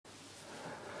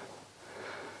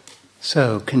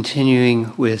So,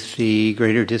 continuing with the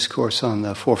greater discourse on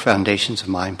the four foundations of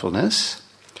mindfulness,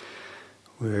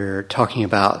 we're talking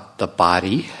about the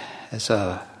body as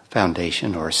a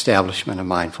foundation or establishment of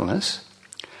mindfulness.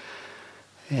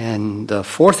 And the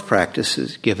fourth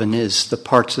practice given is the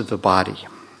parts of the body.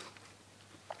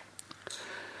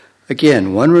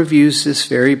 Again, one reviews this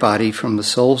very body from the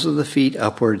soles of the feet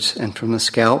upwards and from the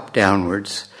scalp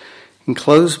downwards,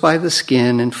 enclosed by the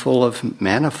skin and full of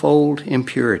manifold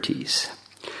impurities.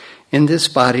 In this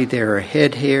body there are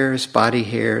head hairs, body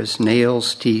hairs,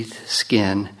 nails, teeth,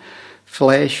 skin,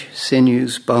 flesh,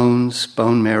 sinews, bones,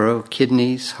 bone marrow,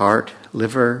 kidneys, heart,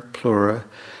 liver, pleura,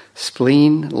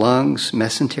 spleen, lungs,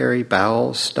 mesentery,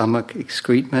 bowels, stomach,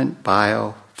 excrement,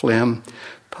 bile, phlegm,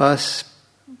 pus,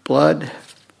 blood,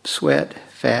 sweat,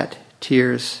 fat,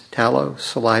 tears, tallow,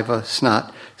 saliva,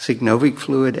 snot, synovial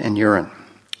fluid, and urine.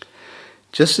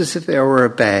 Just as if there were a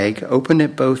bag open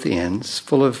at both ends,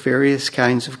 full of various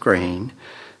kinds of grain,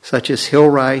 such as hill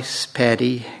rice,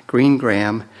 paddy, green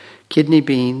gram, kidney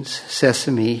beans,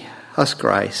 sesame, husk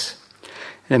rice.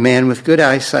 And a man with good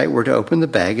eyesight were to open the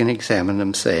bag and examine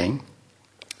them, saying,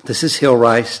 "This is hill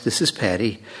rice, this is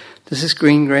paddy, this is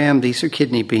green gram, these are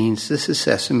kidney beans, this is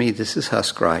sesame, this is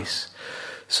husk rice."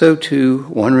 So too,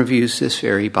 one reviews this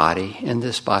very body. In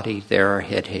this body there are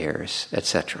head hairs,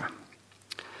 etc.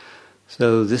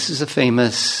 So this is a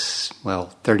famous,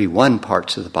 31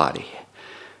 parts of the body.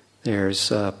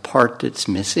 There's a part that's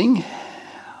missing.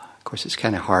 Of course, it's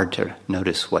kind of hard to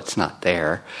notice what's not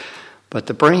there. But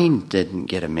the brain didn't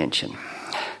get a mention.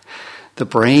 The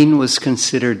brain was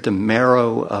considered the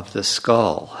marrow of the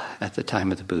skull at the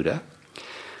time of the Buddha.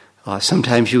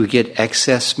 Sometimes you would get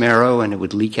excess marrow and it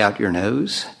would leak out your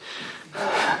nose.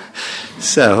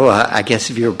 So I guess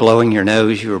if you were blowing your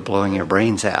nose, you were blowing your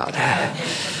brains out.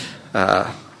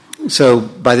 So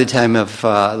by the time of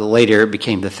later, it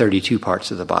became the 32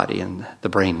 parts of the body, and the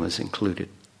brain was included.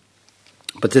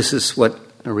 But this is what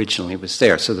originally was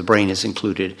there. So the brain is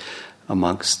included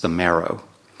amongst the marrow.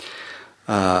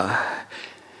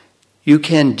 You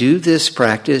can do this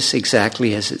practice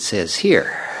exactly as it says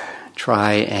here.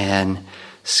 Try and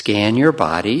scan your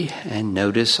body and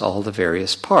notice all the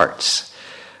various parts.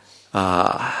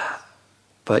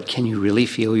 But can you really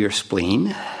feel your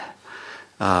spleen?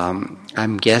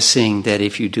 I'm guessing that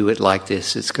if you do it like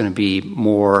this, it's going to be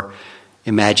more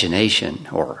imagination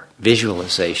or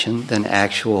visualization than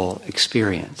actual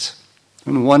experience.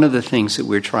 And one of the things that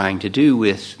we're trying to do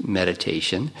with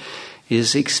meditation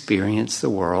is experience the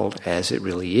world as it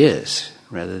really is,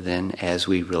 rather than as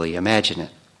we really imagine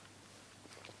it.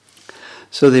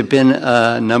 So there have been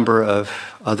a number of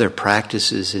other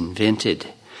practices invented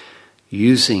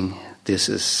using this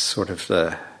as sort of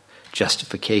the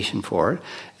justification for it.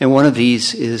 And one of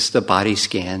these is the body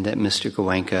scan that Mr.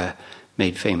 Goenka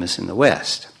made famous in the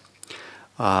West.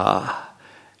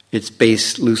 It's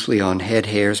based loosely on head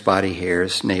hairs, body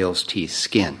hairs, nails, teeth,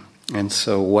 skin. And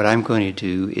so what I'm going to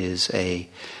do is a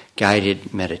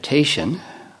guided meditation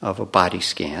of a body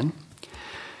scan.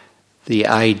 The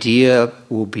idea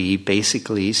will be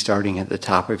basically starting at the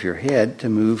top of your head to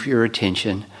move your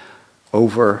attention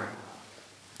over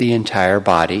the entire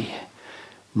body,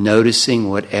 noticing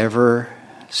whatever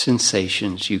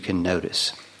sensations you can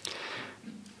notice.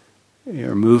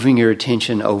 You're moving your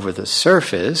attention over the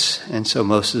surface, and so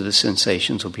most of the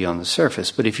sensations will be on the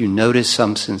surface. But if you notice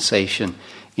some sensation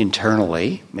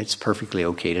internally, it's perfectly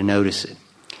okay to notice it.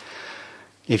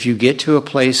 If you get to a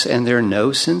place and there are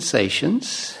no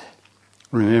sensations,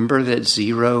 remember that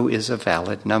 0 is a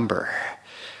valid number.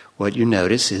 What you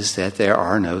notice is that there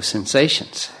are no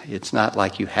sensations. It's not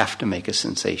like you have to make a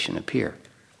sensation appear.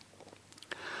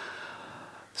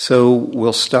 So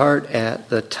we'll start at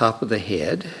the top of the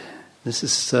head. This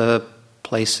is the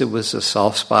place that was a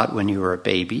soft spot when you were a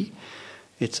baby.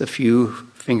 It's a few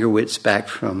finger widths back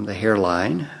from the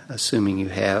hairline, assuming you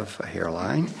have a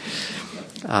hairline.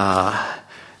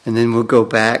 And then we'll go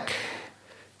back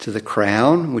to the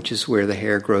crown, which is where the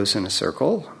hair grows in a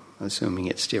circle, assuming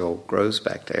it still grows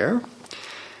back there.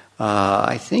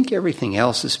 I think everything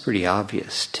else is pretty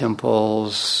obvious.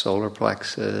 Temples, solar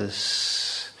plexus.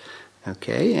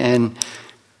 Okay, and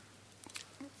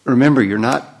remember, you're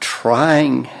not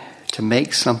trying to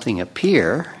make something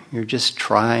appear, you're just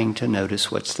trying to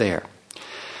notice what's there.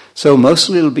 So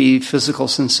mostly it'll be physical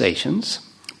sensations,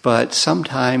 but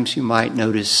sometimes you might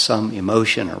notice some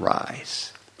emotion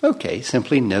arise. Okay,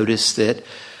 simply notice that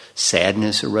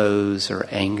sadness arose or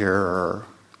anger or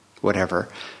whatever.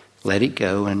 Let it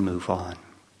go and move on.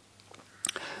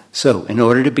 So, in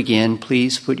order to begin,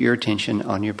 please put your attention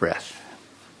on your breath.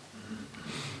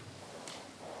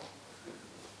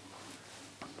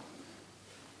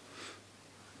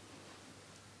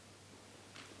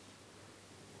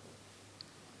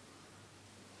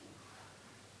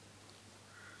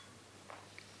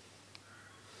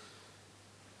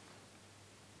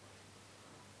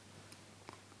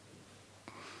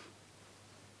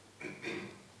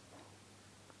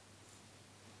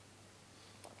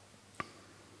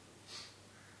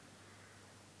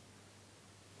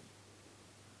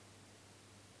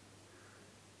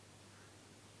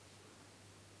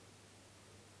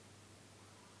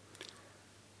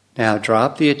 Now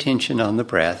drop the attention on the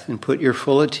breath and put your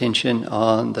full attention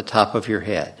on the top of your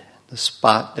head, the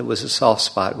spot that was a soft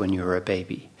spot when you were a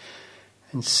baby.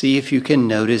 And see if you can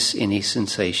notice any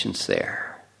sensations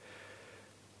there.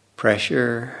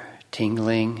 Pressure,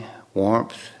 tingling,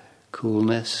 warmth,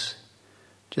 coolness.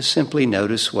 Just simply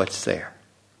notice what's there.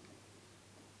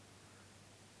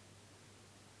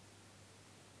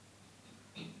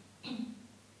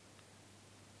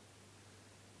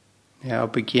 Now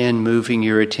begin moving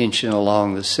your attention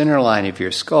along the center line of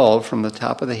your skull from the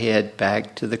top of the head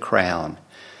back to the crown,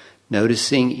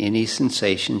 noticing any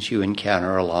sensations you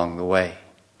encounter along the way.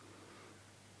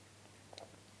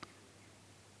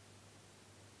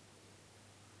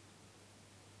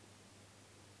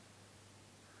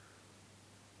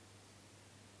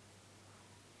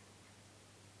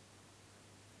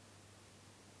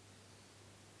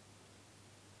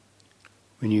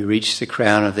 When you reach the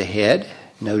crown of the head,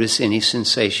 notice any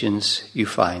sensations you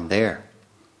find there.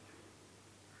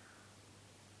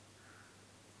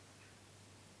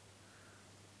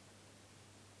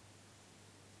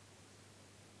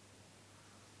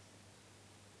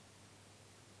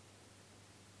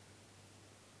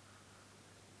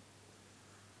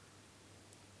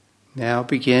 Now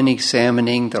begin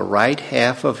examining the right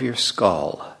half of your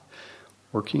skull,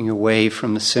 working your way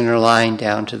from the center line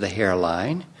down to the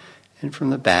hairline and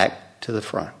from the back to the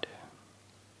front.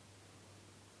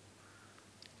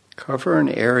 Cover an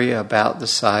area about the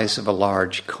size of a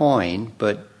large coin,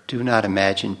 but do not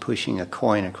imagine pushing a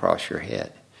coin across your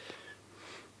head.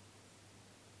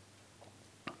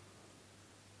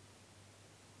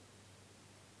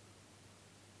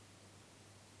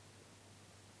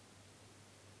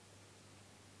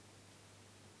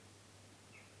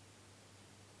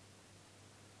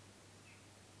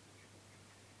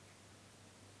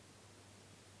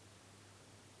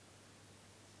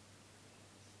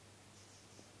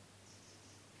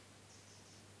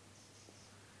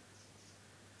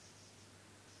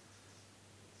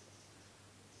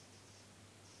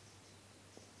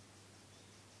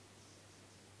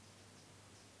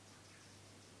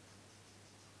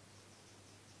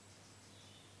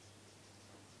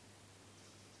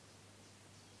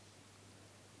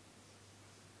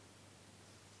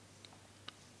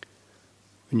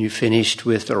 When you've finished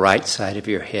with the right side of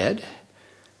your head,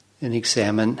 then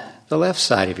examine the left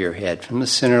side of your head from the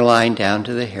center line down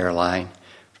to the hairline,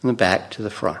 from the back to the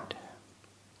front.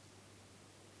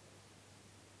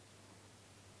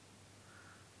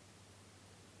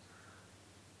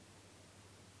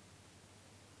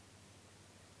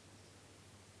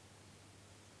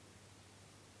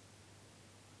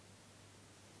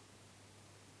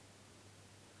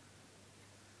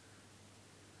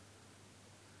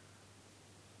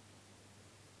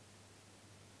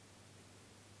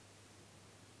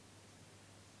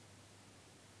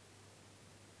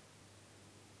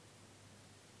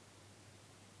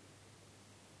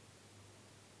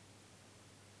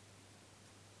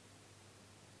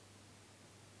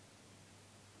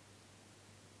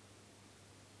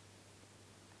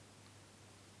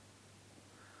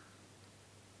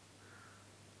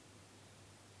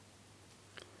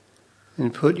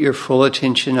 And put your full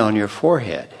attention on your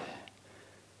forehead.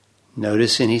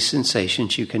 Notice any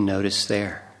sensations you can notice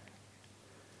there.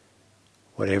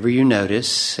 Whatever you notice,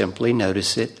 simply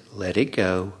notice it, let it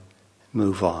go,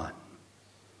 move on.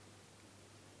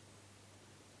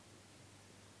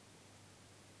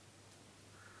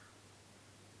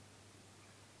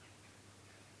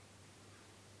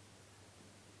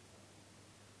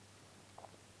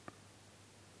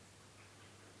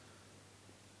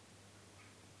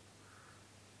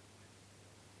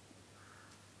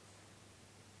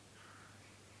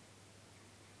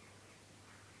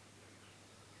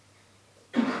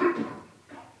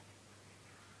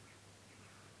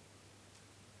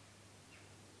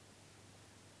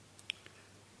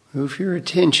 Move your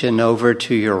attention over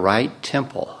to your right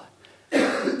temple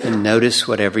and notice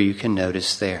whatever you can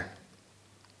notice there.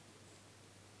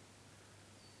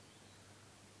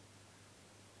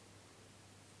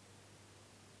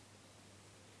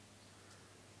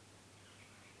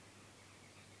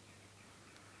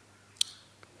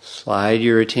 Slide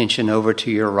your attention over to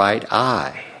your right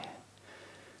eye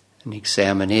and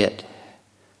examine it.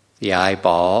 The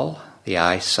eyeball, the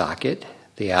eye socket,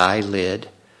 the eyelid,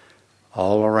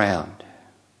 all around.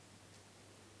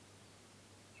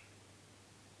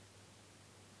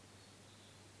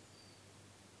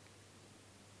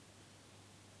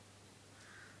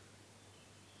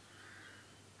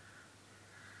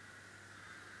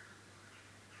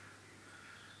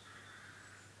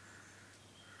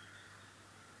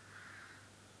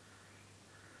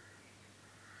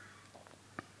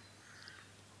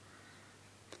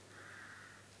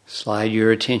 Slide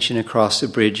your attention across the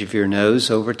bridge of your nose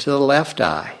over to the left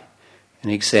eye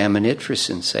and examine it for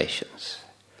sensations.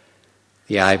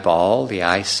 The eyeball, the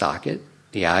eye socket,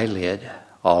 the eyelid,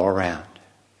 all around.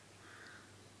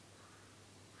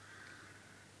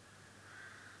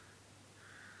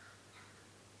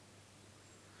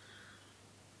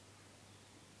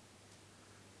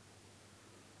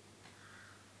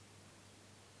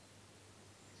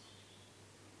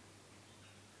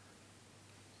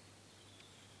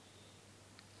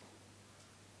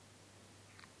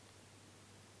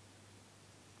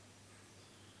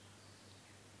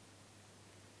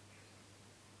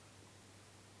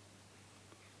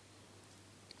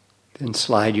 Then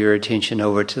slide your attention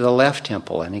over to the left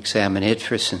temple and examine it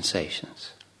for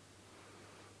sensations.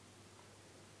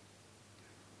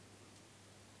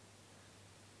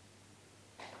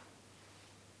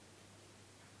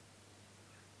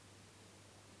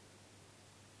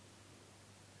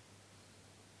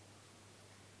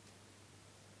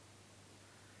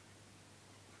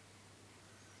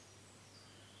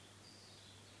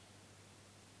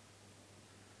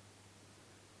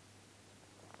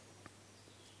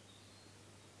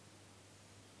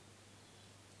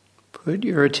 Put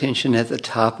your attention at the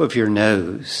top of your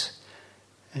nose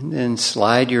and then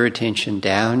slide your attention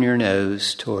down your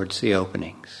nose towards the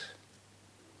openings.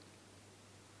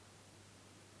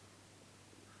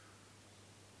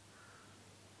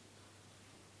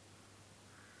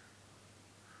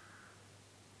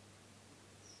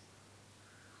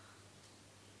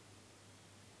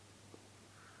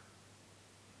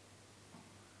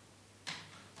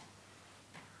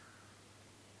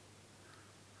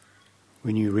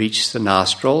 When you reach the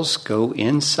nostrils, go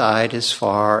inside as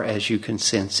far as you can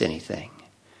sense anything.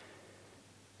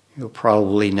 You'll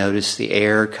probably notice the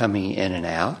air coming in and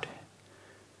out.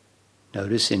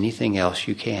 Notice anything else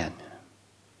you can.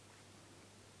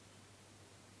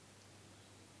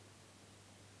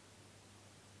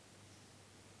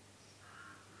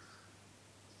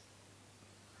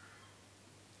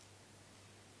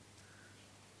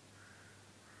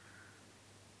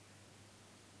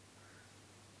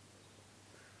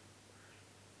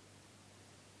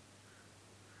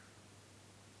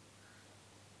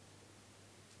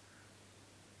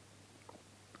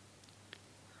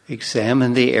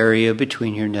 Examine the area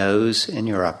between your nose and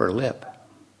your upper lip.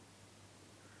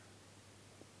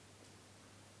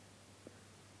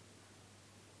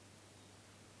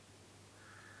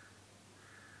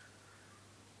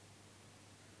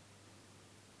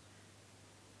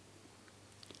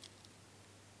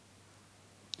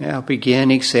 Now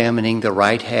begin examining the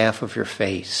right half of your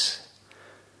face,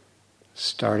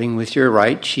 starting with your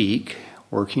right cheek,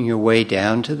 working your way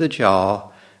down to the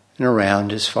jaw and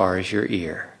around as far as your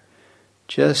ear.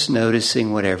 Just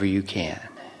noticing whatever you can.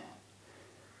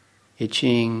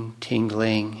 Itching,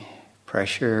 tingling,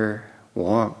 pressure,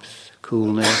 warmth,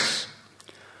 coolness.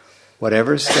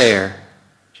 Whatever's there,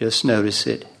 just notice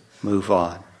it, move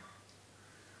on.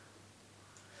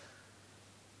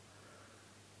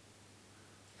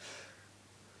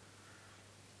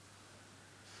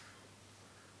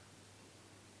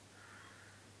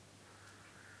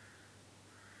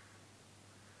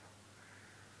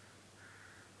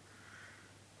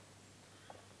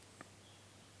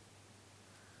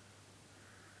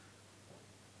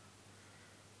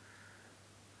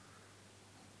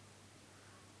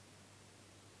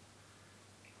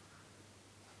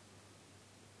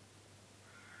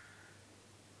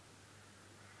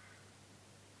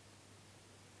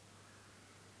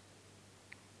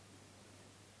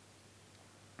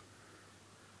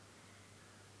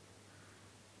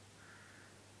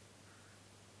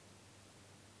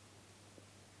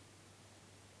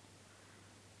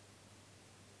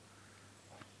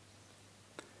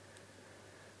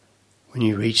 When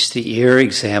you reach the ear,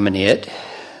 examine it,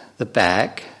 the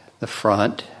back, the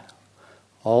front,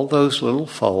 all those little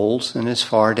folds, and as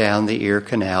far down the ear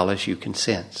canal as you can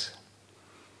sense.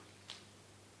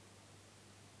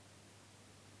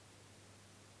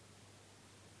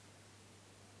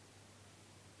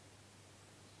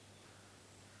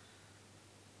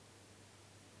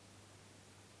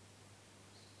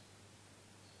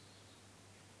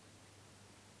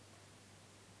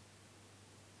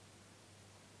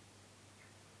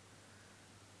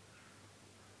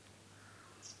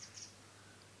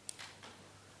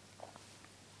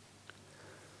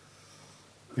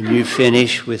 When you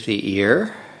finish with the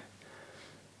ear,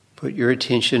 put your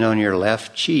attention on your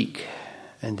left cheek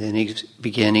and then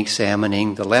begin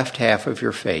examining the left half of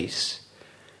your face,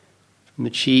 from the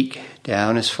cheek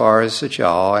down as far as the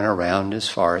jaw and around as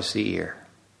far as the ear.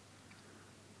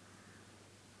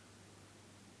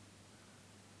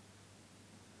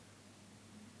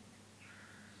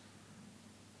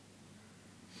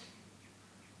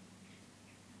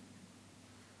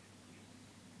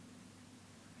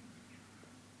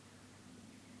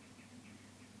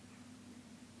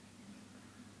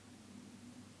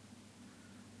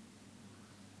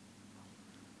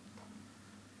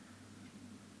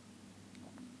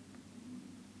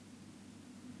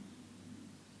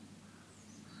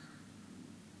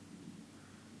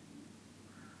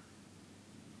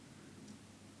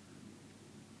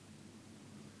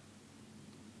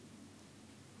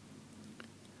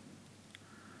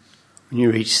 When you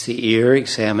reach the ear,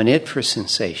 examine it for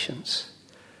sensations.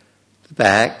 The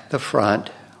back, the front,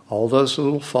 all those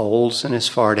little folds, and as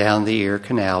far down the ear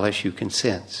canal as you can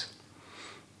sense.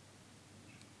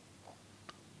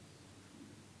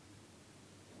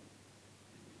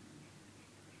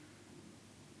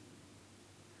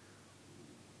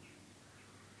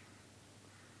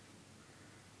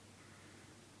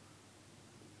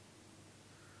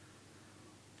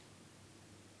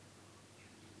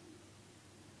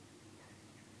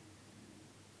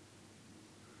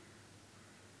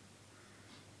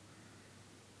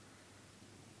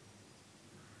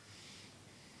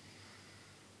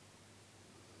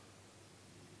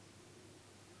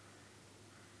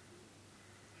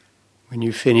 When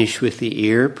you finish with the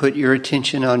ear, put your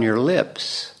attention on your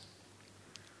lips.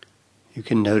 You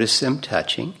can notice them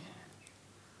touching.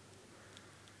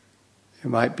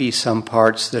 There might be some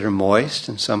parts that are moist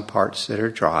and some parts that are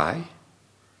dry.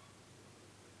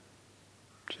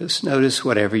 Just notice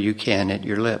whatever you can at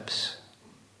your lips.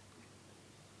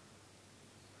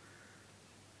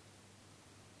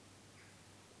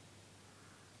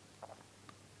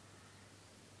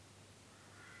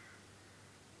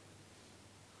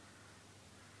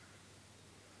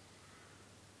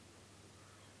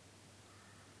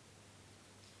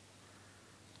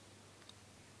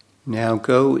 Now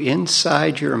go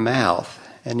inside your mouth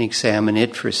and examine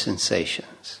it for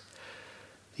sensations.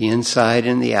 The inside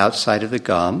and the outside of the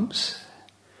gums,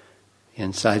 the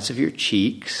insides of your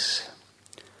cheeks,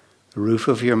 the roof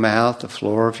of your mouth, the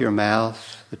floor of your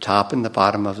mouth, the top and the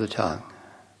bottom of the tongue.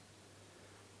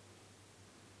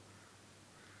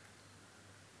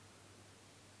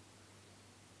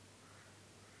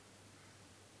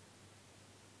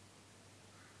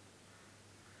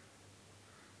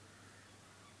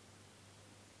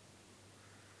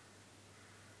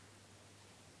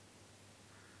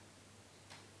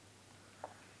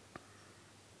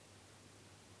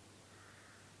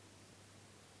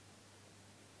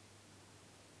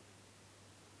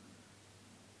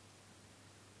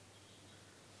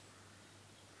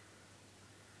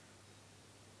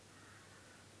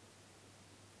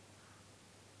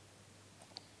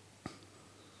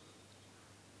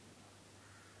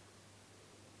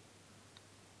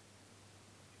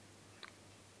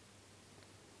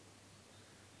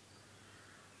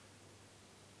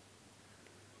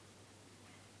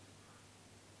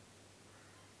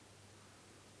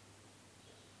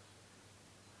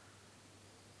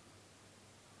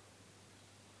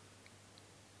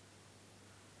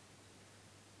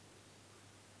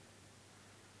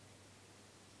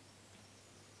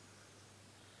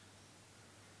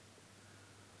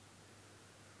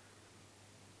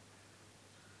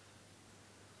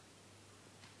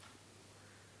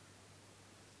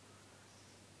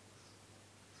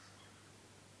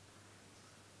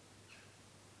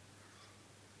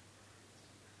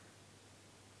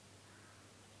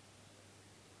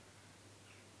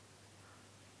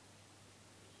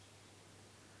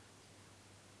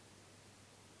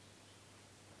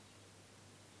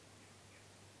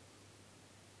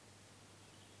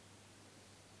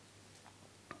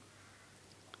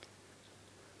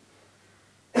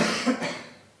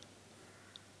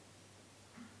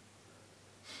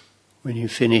 When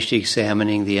you've finished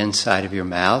examining the inside of your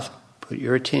mouth, put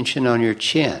your attention on your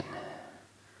chin.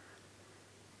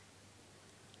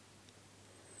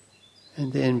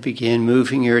 And then begin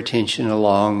moving your attention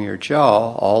along your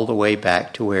jaw all the way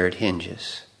back to where it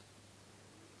hinges.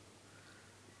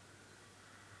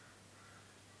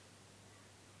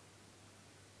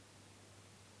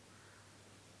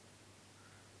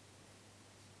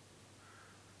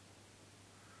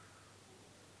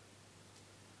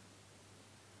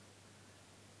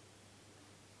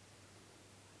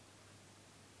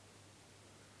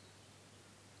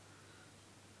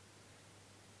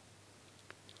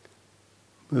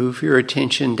 Move your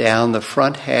attention down the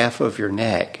front half of your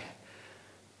neck,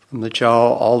 from the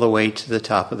jaw all the way to the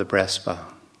top of the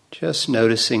breastbone, just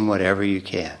noticing whatever you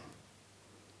can.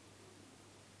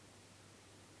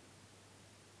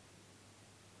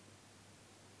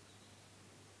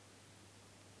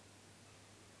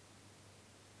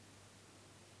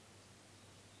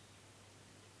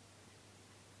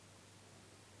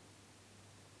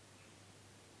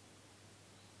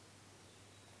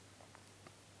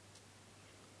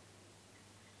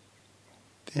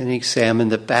 Then examine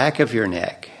the back of your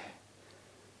neck,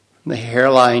 from the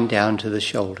hairline down to the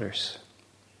shoulders.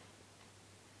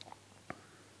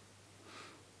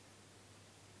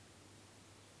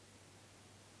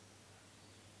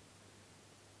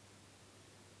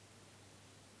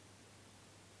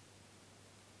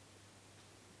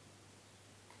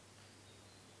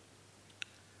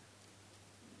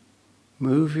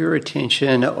 Move your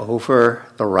attention over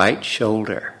the right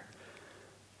shoulder,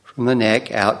 from the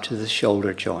neck out to the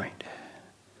shoulder joint.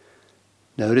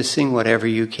 Noticing whatever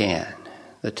you can,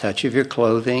 the touch of your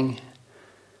clothing,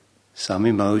 some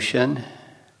emotion,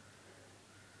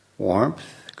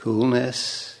 warmth,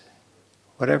 coolness,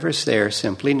 whatever's there,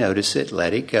 simply notice it,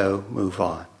 let it go, move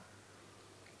on.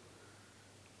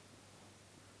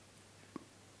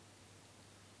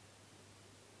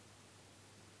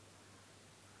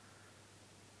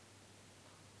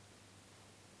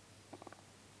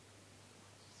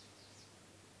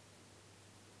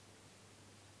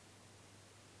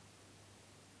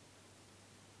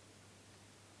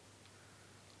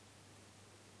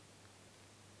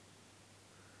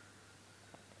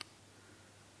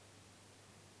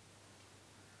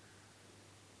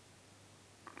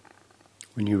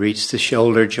 When you reach the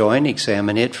shoulder joint,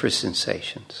 examine it for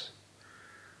sensations.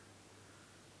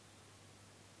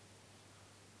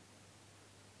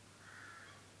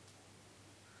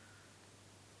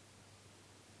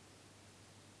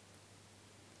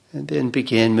 And then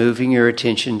begin moving your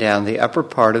attention down the upper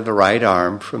part of the right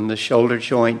arm from the shoulder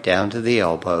joint down to the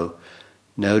elbow,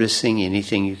 noticing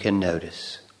anything you can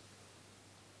notice.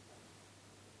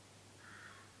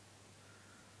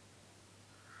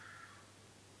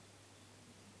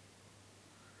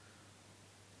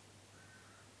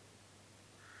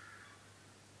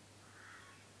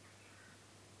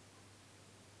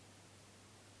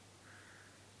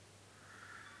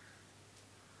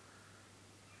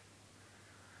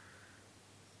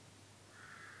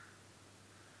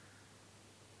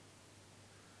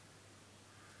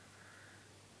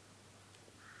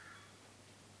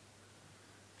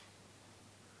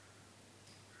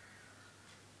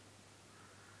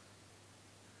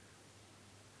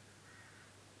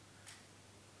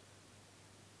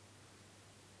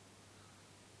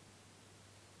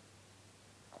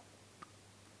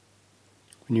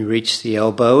 When you reach the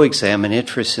elbow, examine it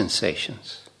for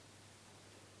sensations.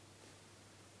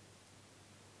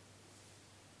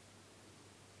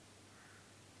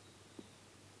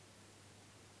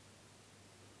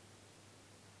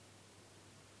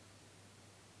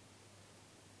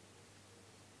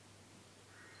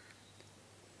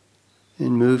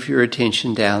 And move your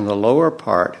attention down the lower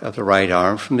part of the right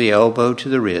arm from the elbow to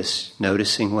the wrist,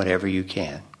 noticing whatever you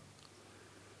can.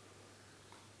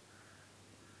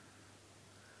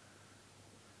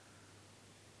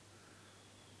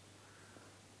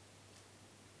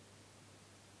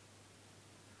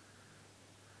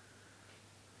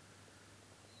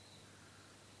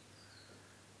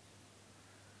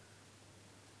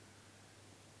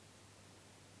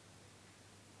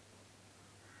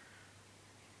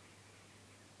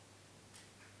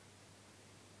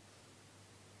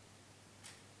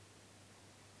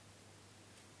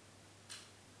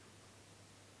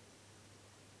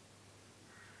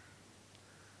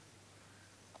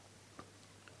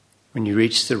 When you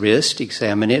reach the wrist,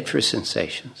 examine it for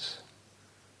sensations.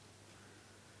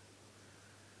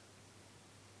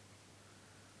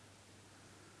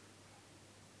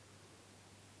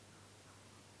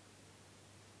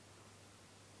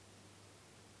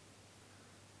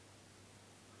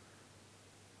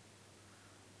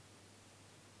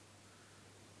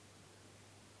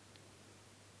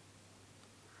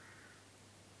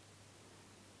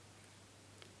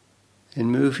 And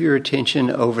move your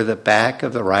attention over the back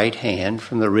of the right hand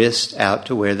from the wrist out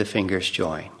to where the fingers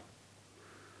join.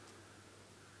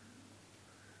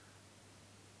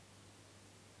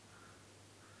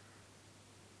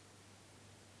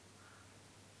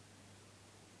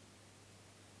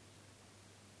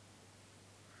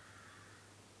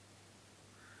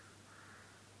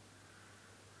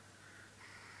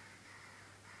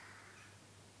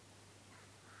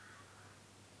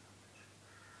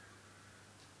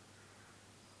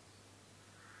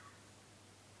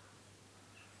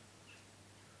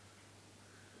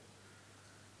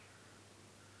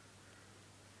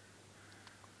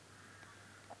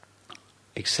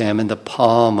 Examine the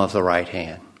palm of the right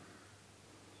hand.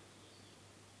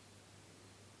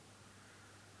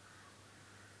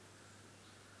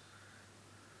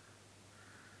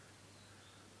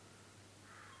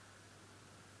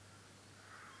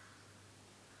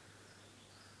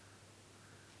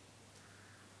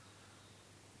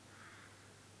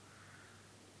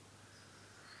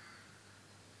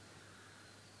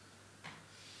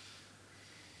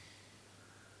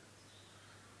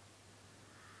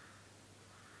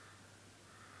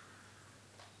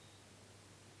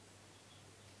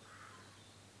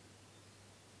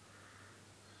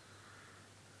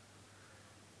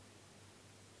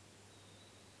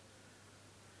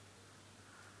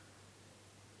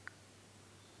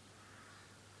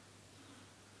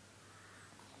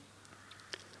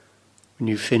 When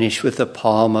you finish with the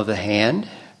palm of the hand,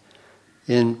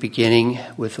 then beginning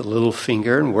with the little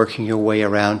finger and working your way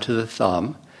around to the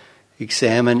thumb,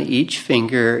 examine each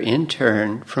finger in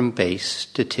turn from base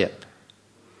to tip.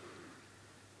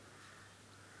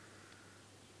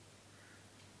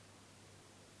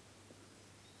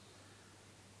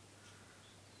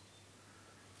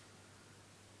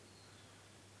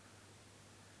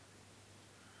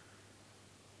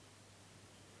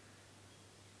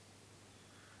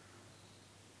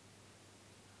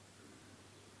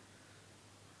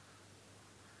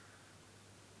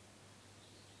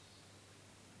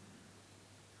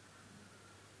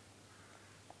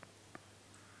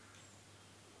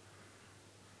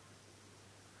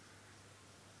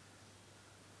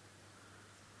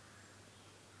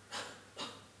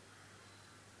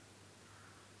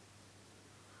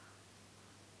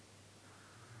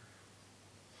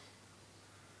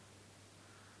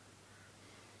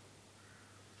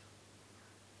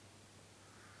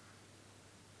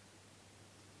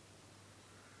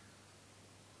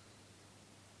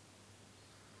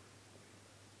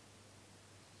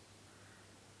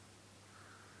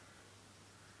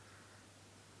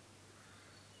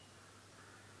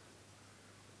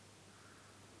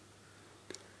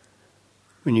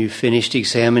 When you've finished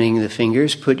examining the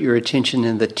fingers, put your attention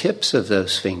in the tips of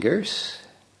those fingers,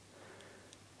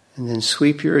 and then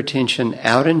sweep your attention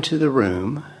out into the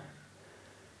room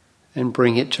and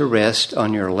bring it to rest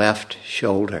on your left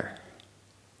shoulder.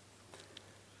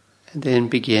 And then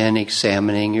begin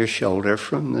examining your shoulder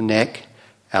from the neck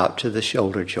out to the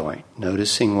shoulder joint,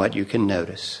 noticing what you can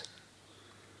notice.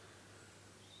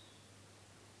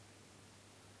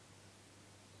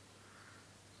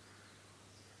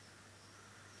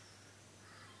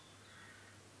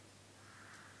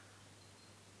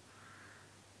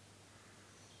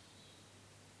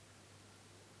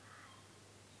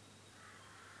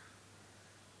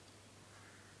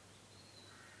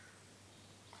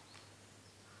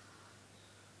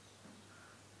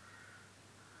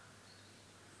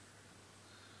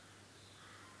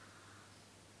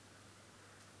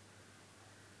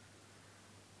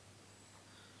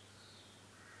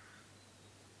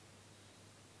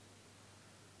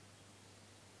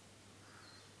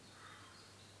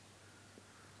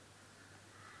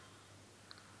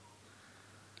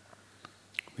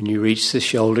 When you reach the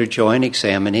shoulder joint,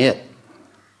 examine it.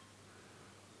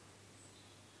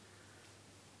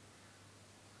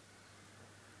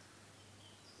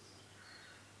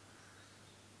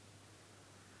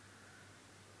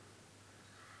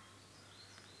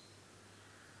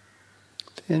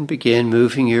 Then begin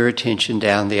moving your attention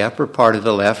down the upper part of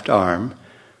the left arm,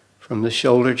 from the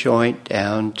shoulder joint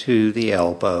down to the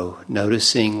elbow,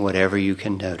 noticing whatever you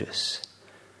can notice.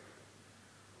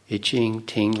 Itching,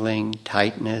 tingling,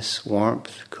 tightness,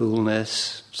 warmth,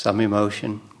 coolness, some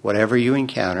emotion, whatever you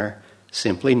encounter,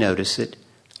 simply notice it,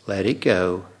 let it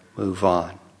go, move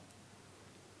on.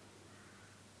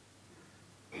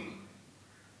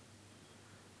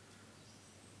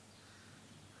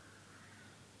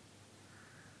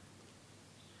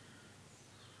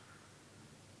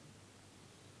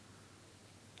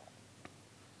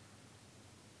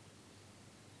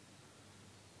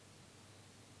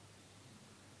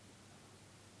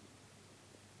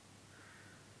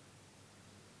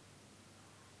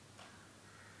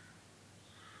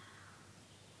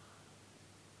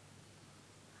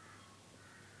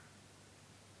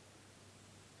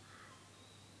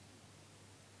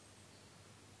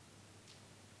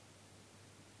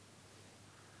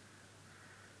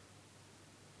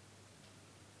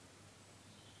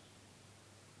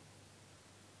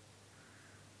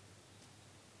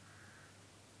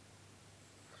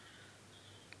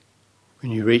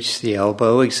 When you reach the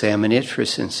elbow, examine it for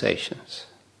sensations.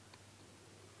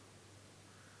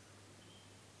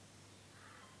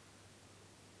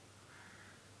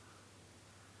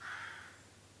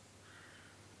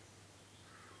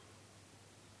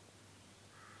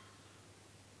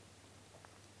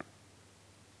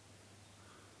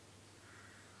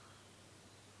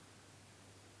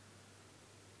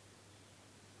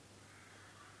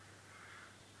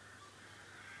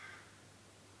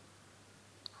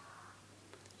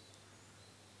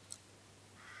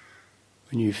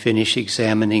 When you finish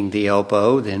examining the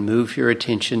elbow, then move your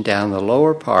attention down the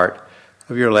lower part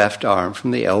of your left arm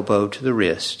from the elbow to the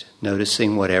wrist,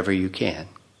 noticing whatever you can.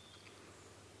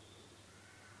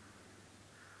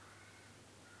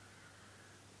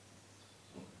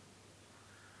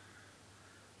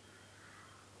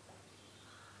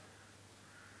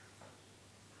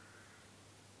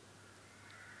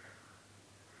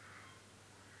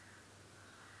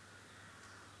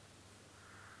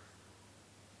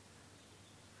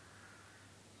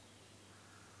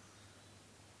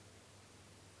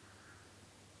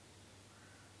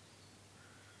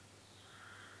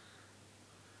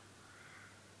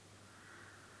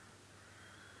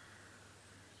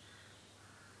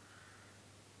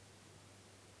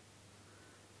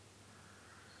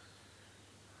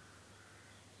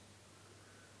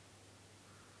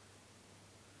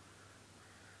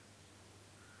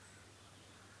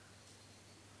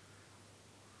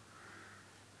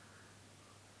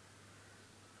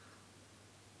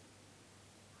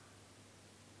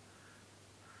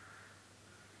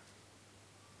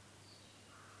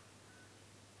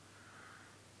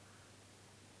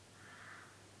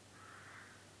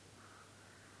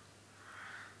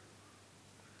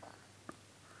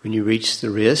 When you reach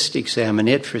the wrist, examine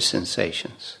it for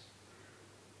sensations.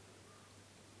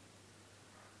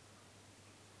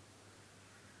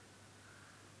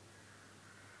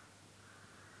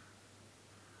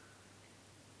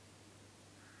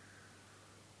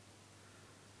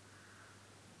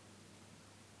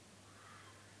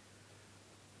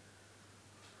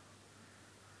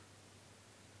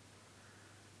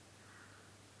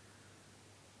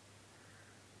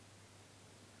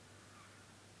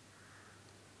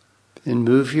 Then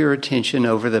move your attention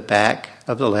over the back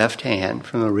of the left hand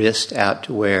from the wrist out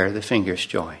to where the fingers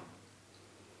join.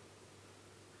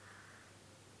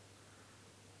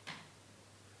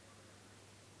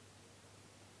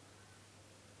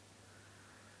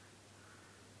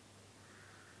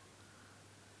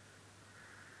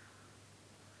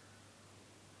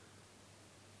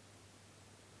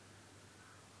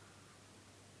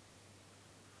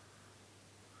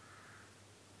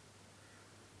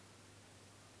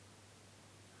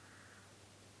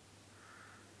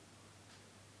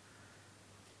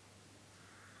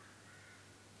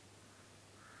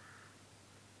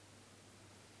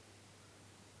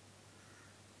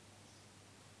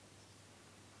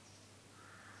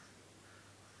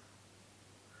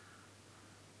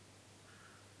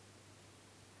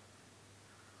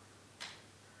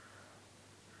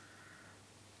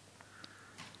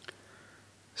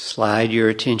 Slide your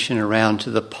attention around to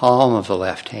the palm of the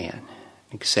left hand.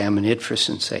 Examine it for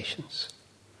sensations.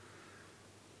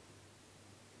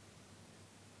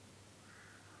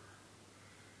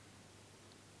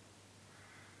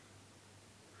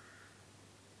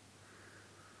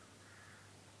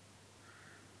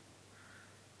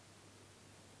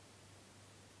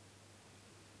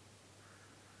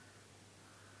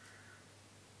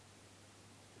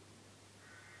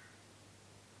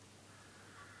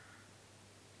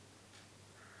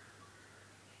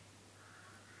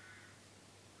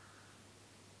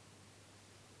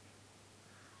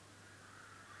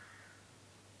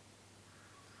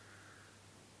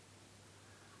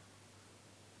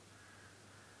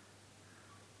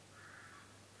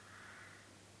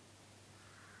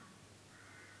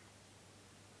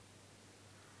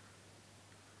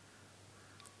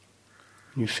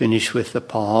 You finish with the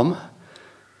palm,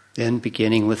 then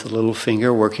beginning with the little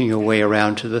finger, working your way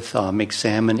around to the thumb,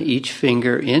 examine each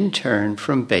finger in turn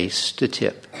from base to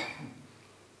tip.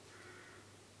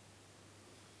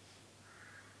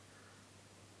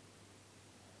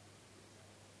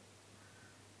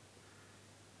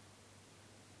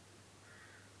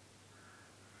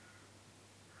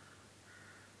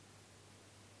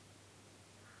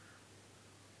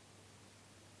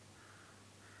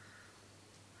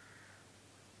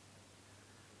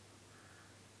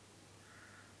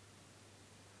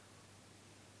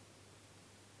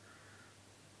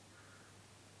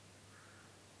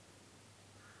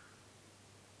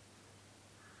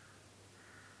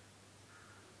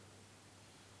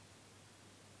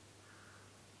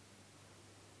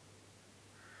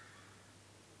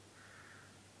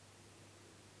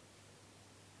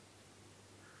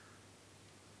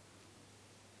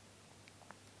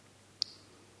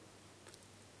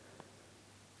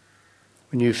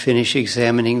 When you finish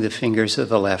examining the fingers of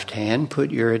the left hand,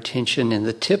 put your attention in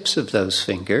the tips of those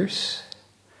fingers,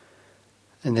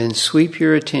 and then sweep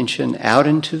your attention out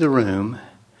into the room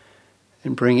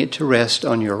and bring it to rest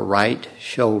on your right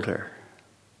shoulder.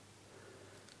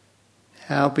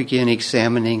 Now begin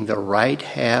examining the right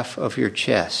half of your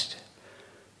chest,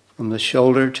 from the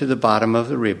shoulder to the bottom of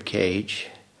the rib cage,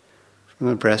 from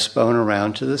the breastbone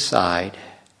around to the side,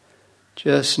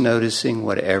 just noticing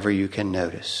whatever you can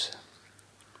notice.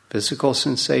 Physical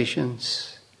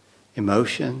sensations,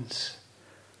 emotions,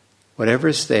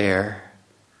 whatever's there,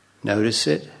 notice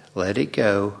it, let it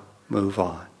go, move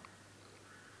on.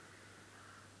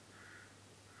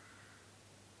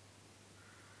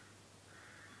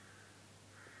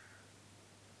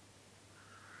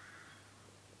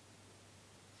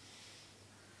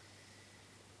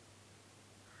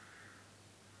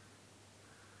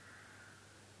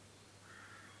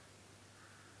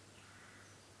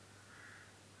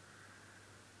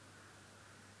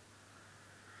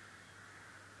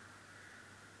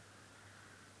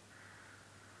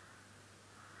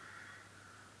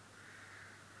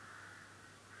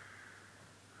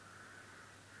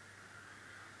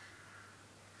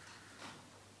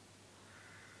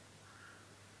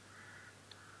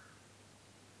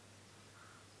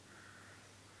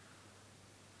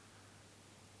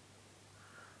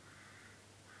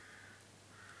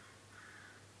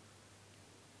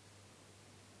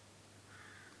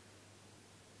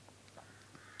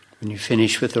 When you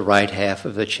finish with the right half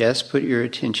of the chest, put your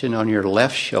attention on your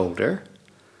left shoulder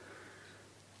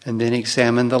And then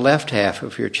examine the left half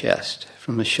of your chest,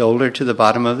 from the shoulder to the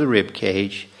bottom of the rib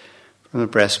cage, from the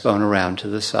breastbone around to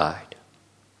the side.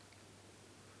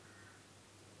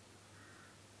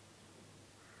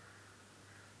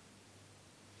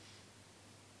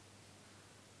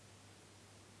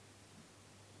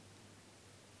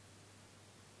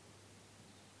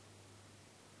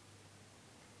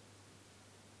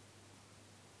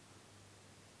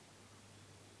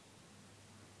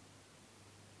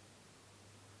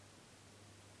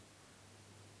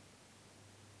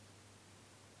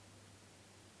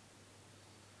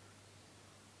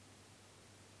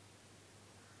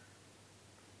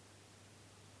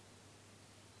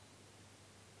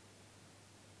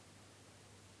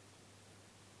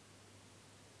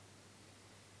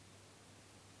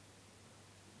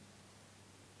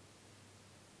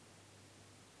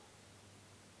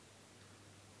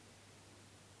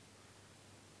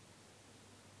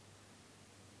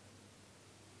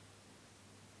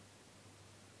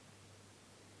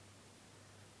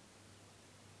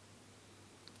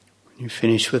 You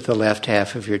finish with the left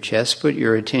half of your chest, put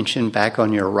your attention back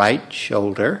on your right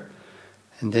shoulder,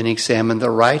 and then examine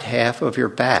the right half of your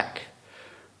back,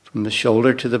 from the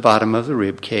shoulder to the bottom of the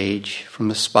rib cage, from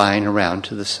the spine around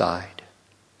to the side.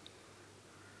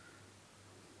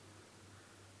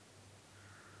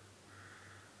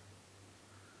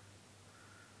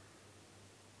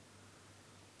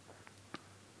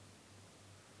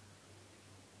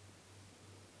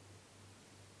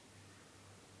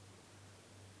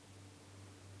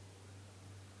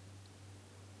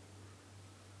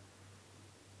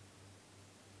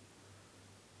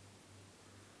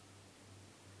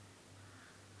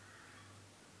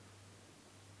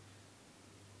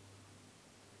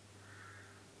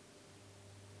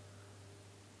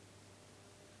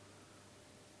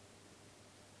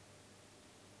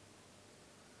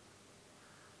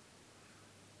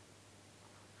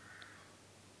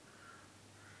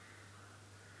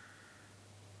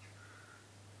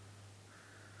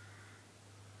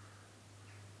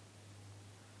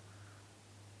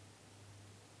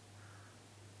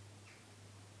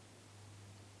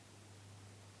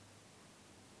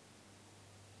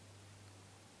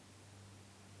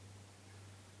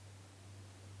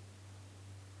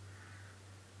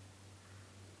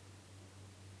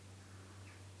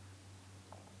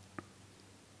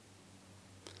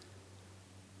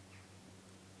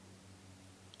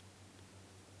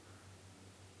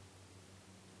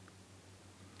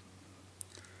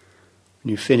 When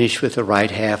you finish with the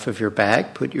right half of your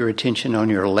back, put your attention on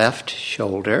your left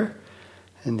shoulder,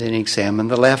 and then examine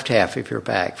the left half of your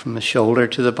back, from the shoulder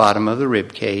to the bottom of the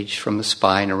rib cage, from the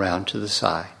spine around to the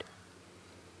side.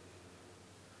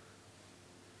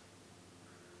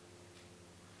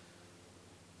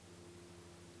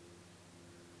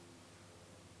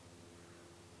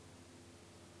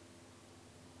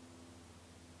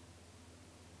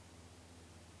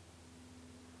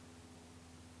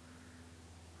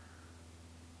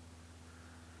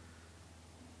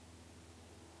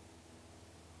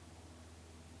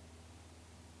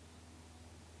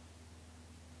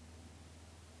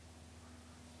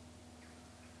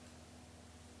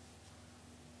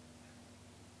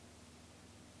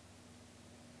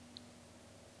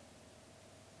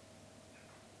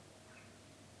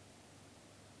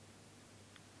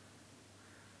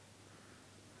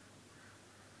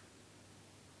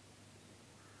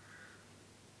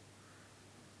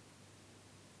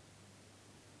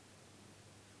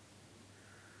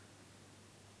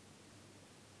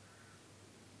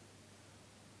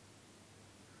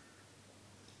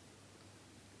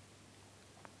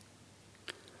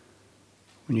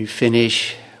 When you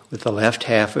finish with the left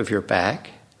half of your back,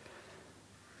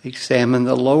 examine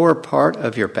the lower part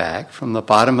of your back from the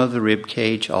bottom of the rib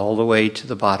cage all the way to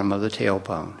the bottom of the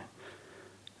tailbone.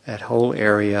 That whole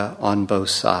area on both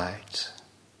sides.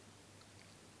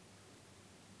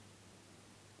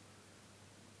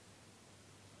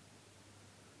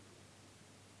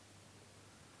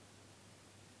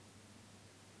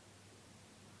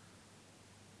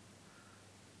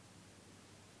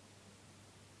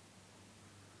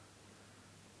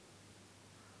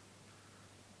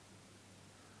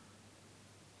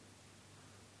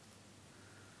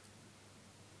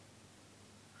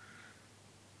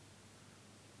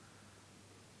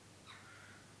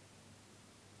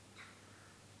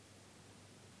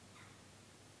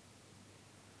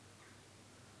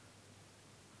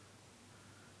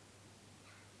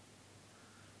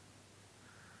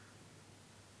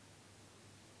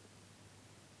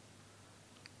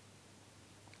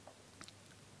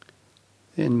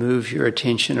 Then move your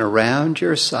attention around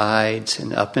your sides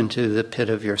and up into the pit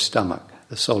of your stomach,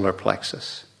 the solar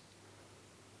plexus.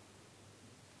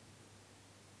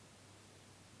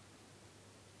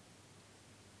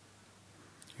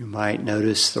 You might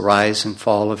notice the rise and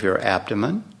fall of your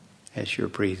abdomen as you're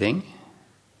breathing.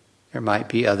 There might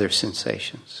be other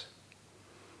sensations.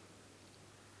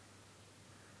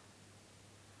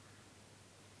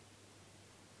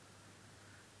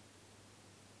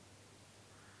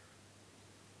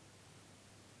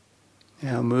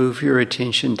 Now move your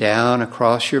attention down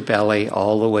across your belly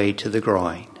all the way to the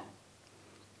groin,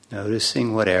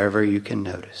 noticing whatever you can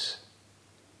notice.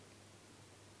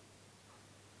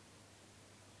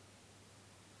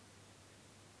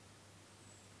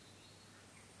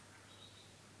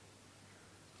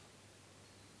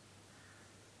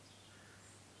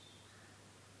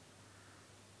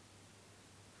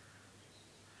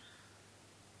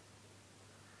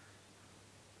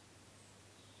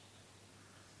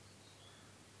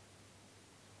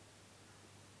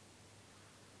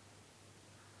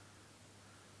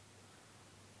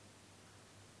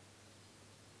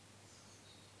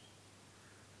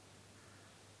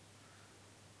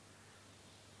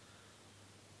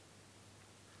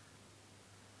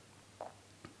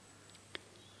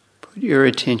 Put your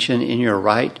attention in your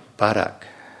right buttock.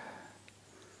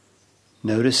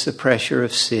 Notice the pressure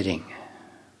of sitting.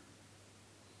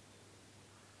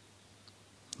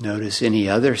 Notice any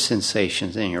other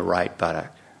sensations in your right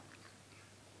buttock.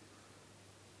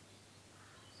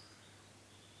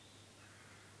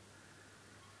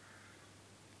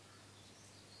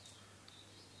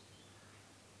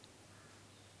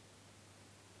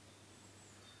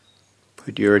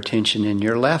 Put your attention in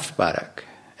your left buttock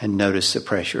and notice the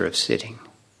pressure of sitting.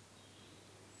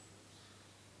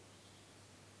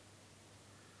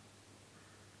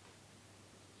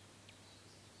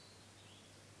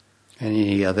 And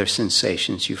any other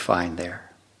sensations you find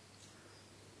there.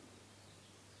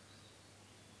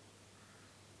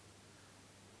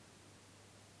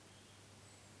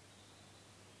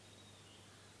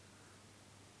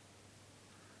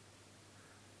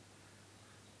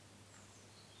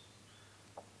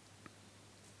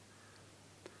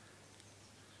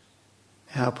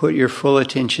 Now put your full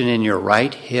attention in your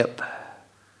right hip.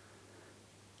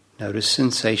 Notice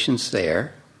sensations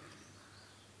there.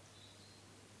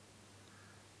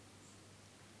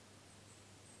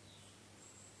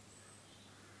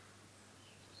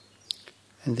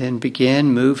 And then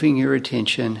begin moving your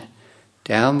attention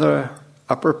down the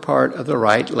upper part of the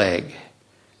right leg,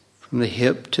 from the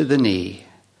hip to the knee,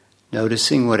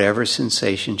 noticing whatever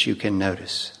sensations you can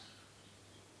notice.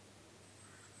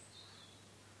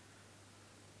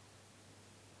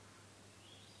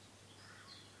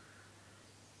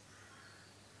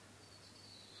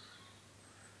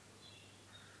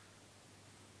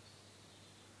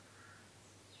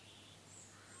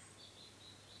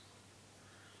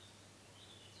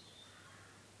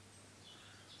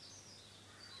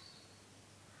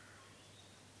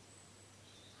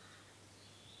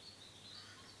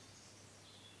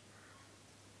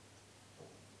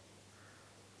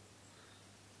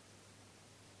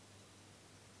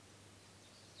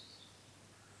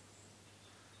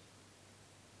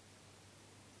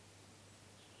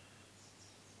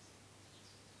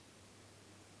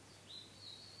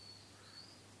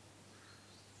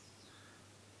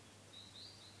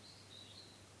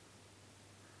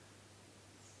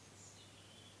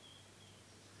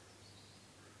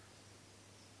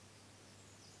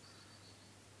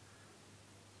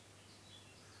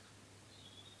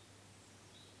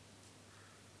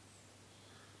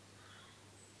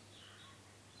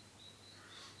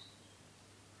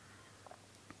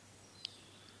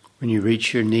 When you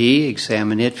reach your knee,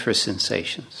 examine it for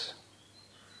sensations.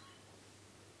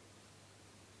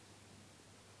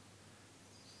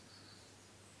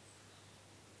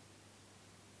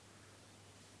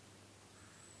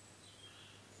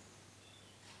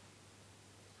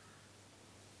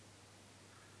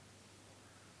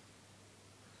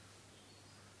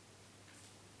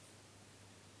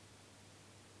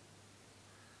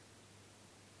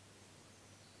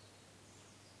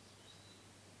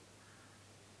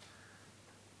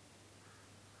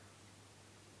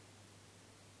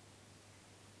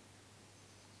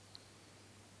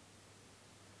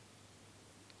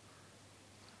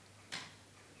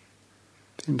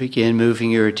 And begin moving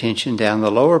your attention down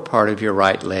the lower part of your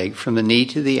right leg from the knee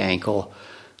to the ankle,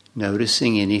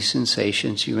 noticing any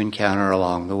sensations you encounter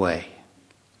along the way.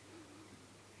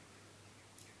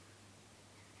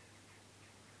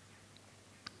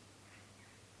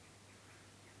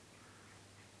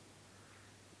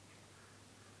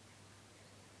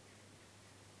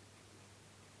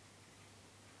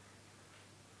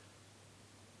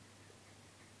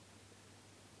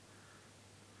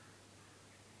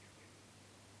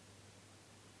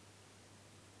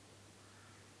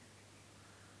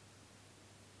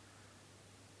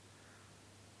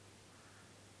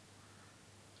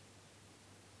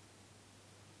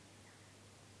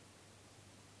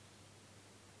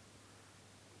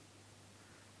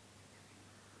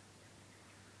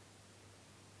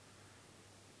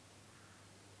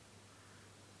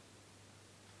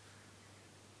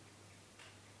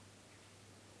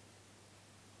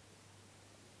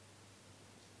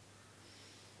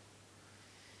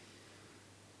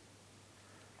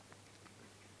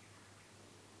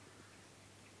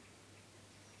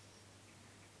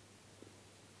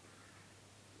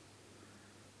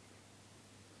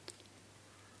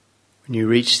 When you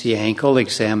reach the ankle,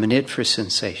 examine it for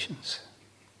sensations.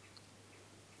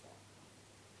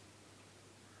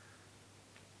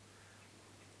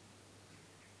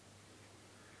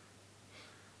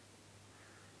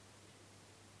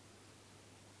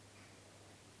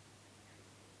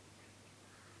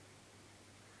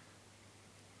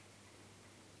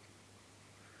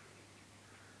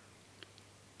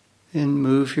 Then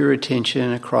move your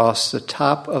attention across the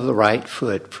top of the right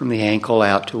foot from the ankle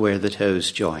out to where the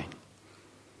toes join.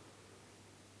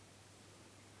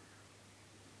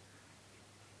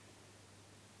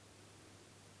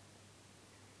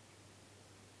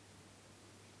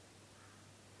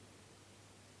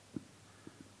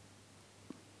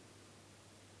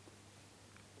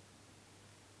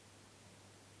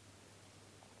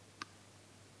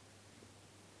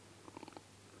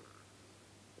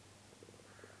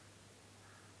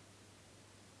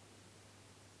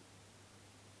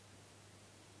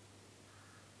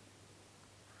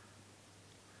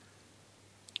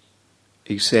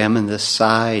 Examine the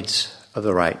sides of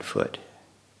the right foot.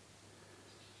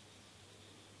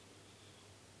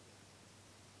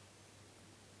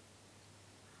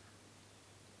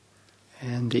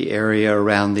 And the area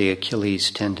around the Achilles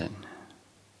tendon.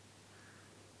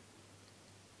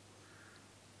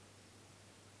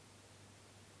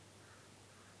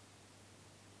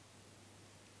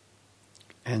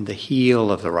 And the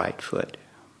heel of the right foot.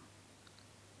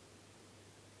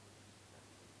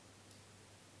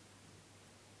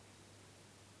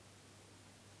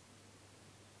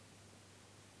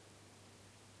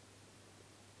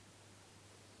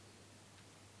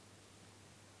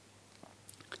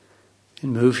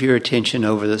 And move your attention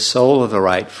over the sole of the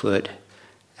right foot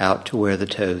out to where the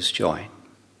toes join.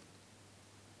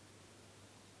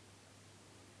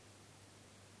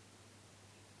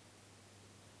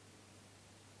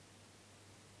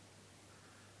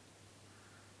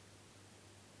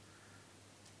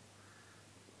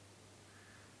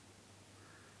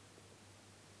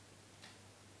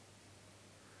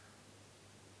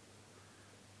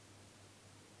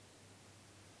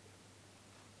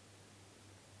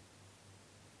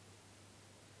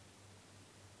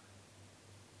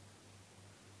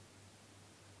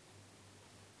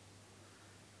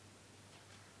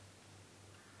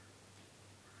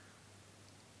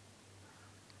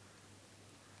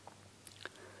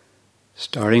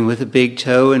 Starting with the big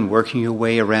toe and working your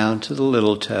way around to the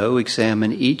little toe,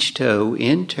 examine each toe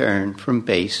in turn from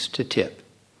base to tip.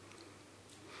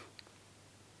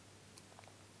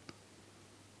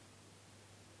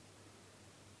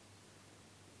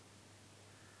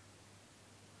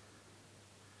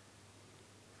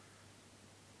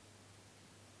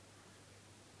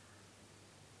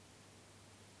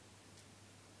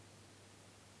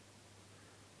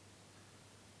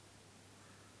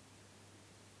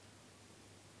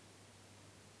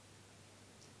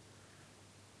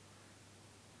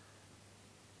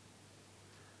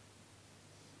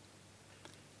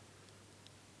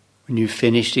 When you've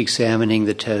finished examining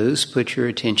the toes, put your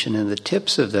attention on the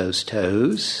tips of those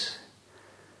toes,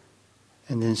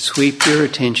 and then sweep your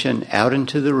attention out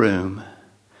into the room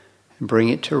and bring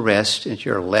it to rest at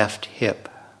your left hip.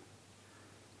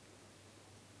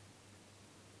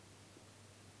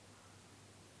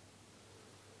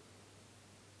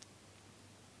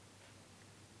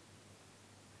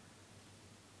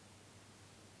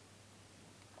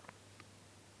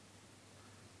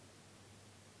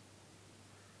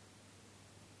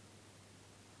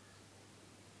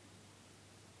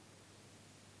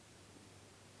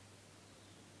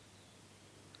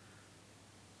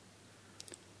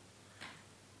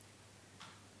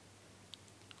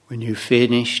 When you've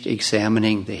finished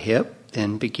examining the hip,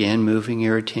 then begin moving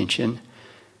your attention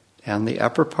down the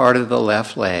upper part of the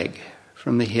left leg,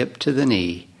 from the hip to the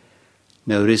knee,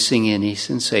 noticing any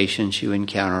sensations you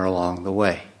encounter along the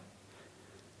way.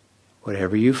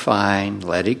 Whatever you find,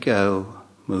 let it go,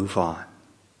 move on.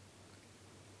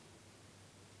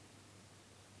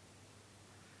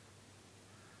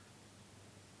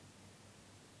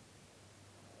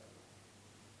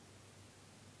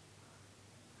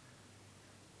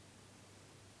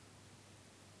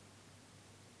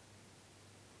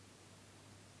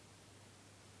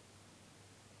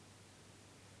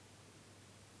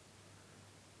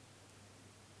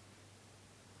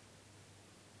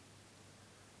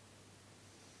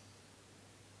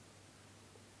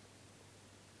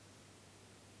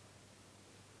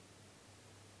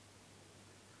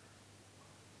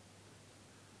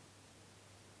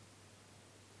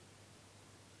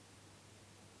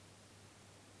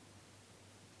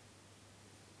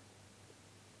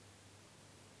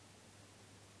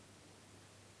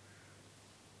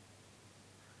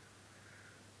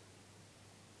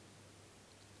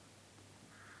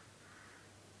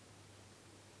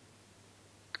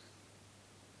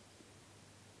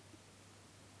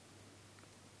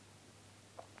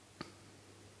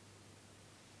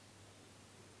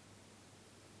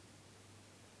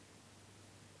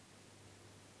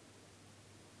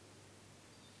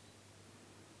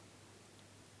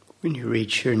 When you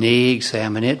reach your knee,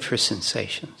 examine it for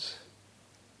sensations.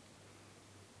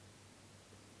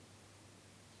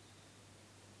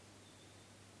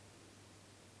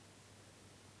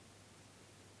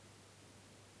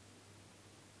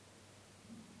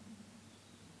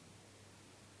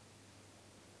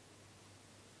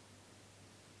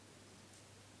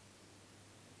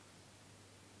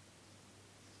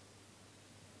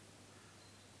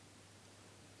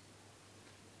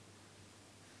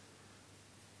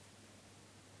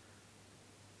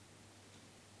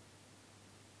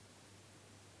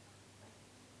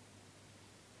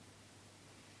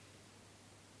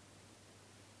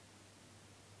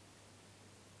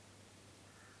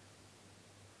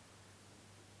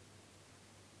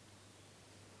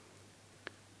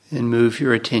 Then move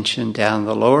your attention down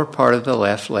the lower part of the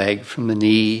left leg from the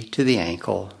knee to the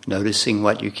ankle, noticing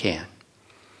what you can.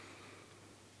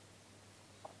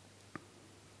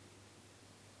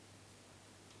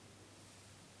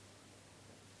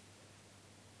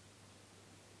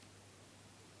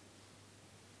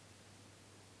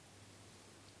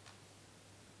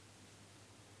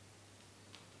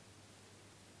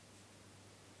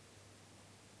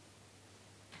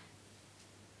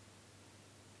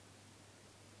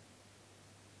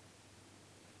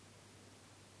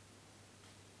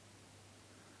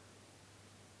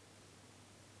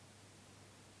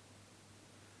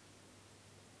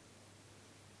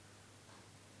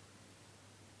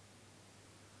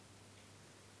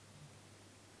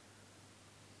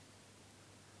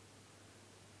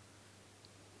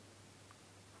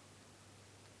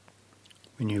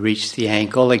 When you reach the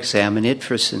ankle, examine it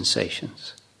for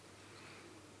sensations.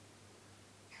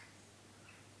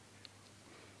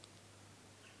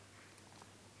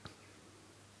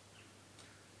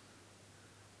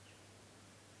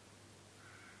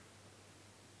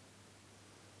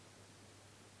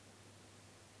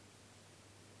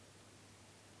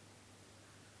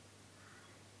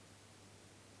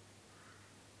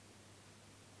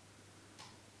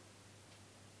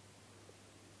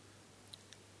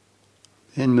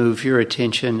 Then move your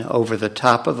attention over the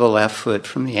top of the left foot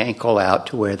from the ankle out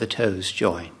to where the toes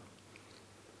join.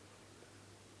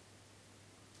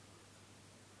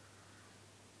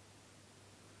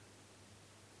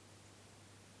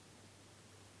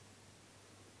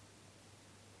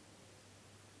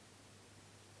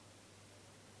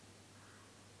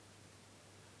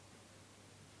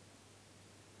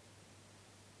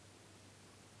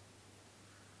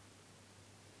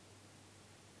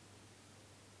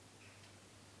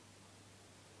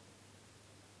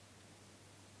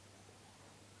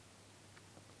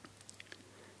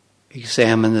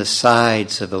 Examine the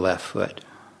sides of the left foot.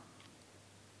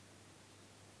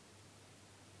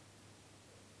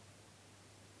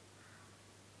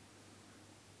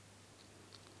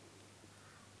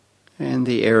 And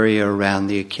the area around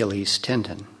the Achilles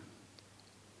tendon.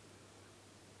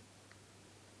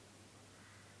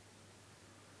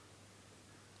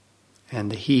 And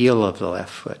the heel of the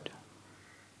left foot.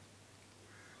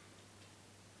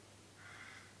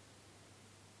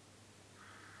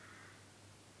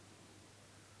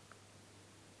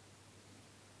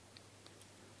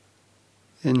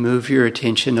 Then move your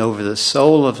attention over the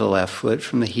sole of the left foot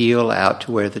from the heel out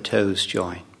to where the toes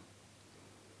join.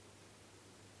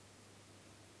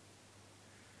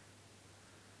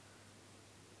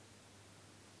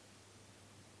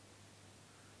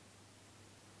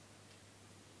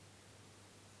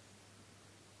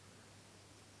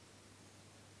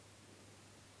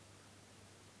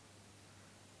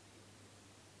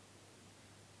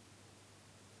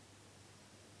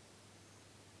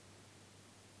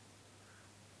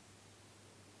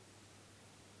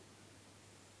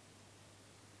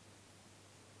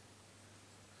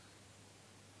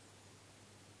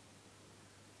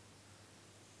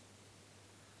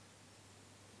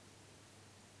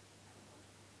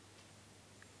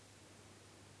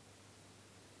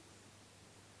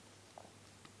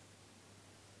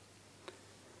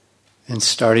 And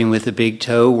starting with the big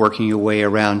toe, working your way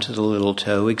around to the little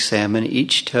toe, examine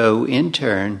each toe in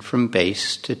turn from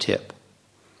base to tip.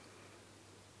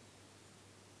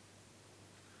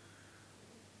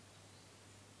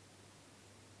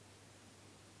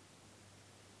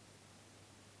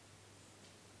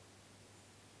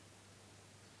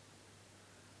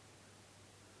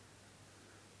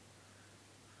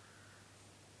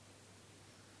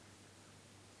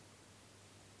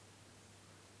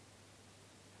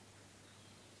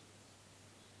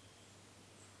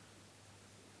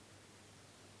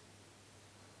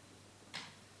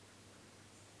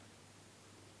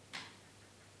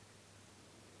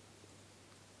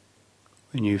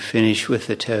 When you finish with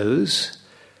the toes,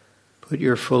 Put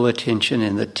your full attention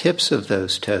in the tips of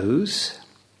those toes,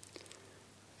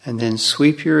 and then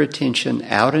sweep your attention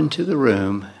out into the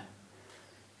room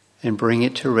and bring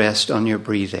it to rest on your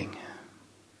breathing.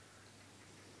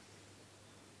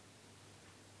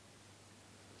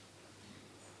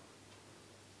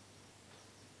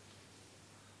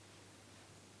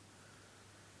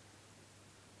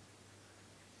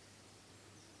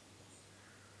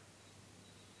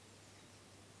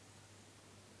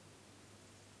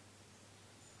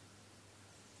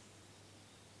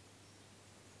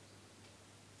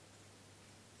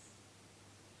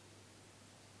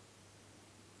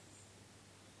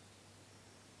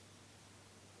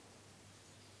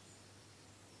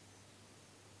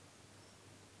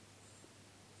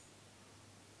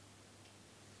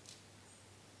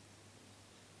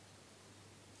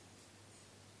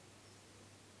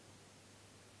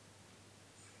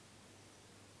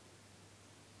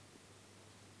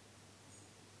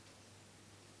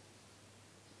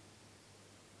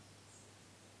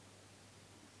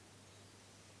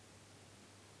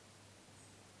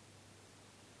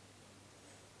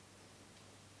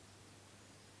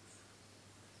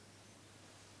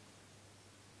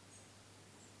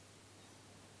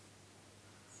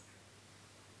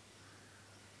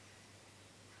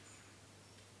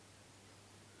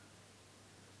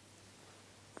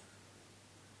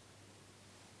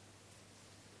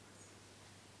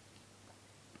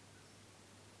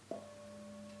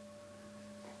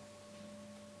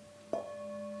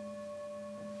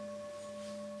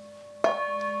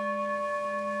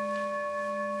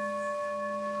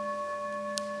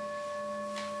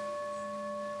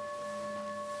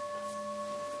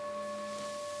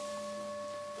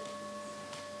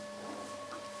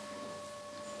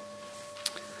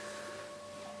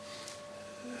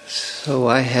 So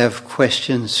I have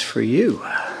questions for you.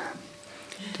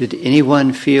 Did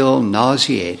anyone feel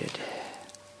nauseated?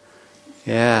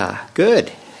 Yeah,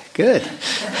 good.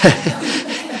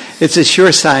 It's a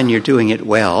sure sign you're doing it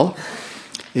well.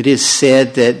 It is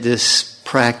said that this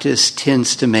practice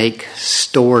tends to make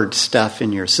stored stuff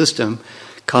in your system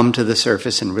come to the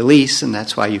surface and release, and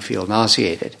that's why you feel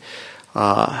nauseated.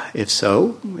 If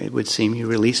so, it would seem you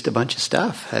released a bunch of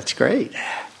stuff. That's great.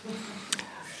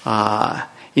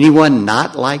 Anyone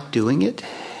not like doing it?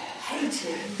 Hate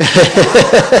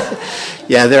it.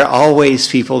 Yeah, there are always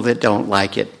people that don't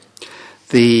like it.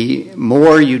 The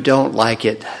more you don't like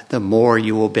it, the more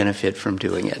you will benefit from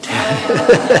doing it.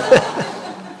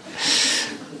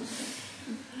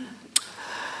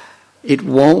 It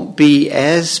won't be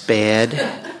as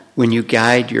bad when you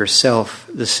guide yourself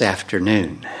this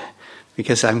afternoon,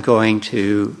 because I'm going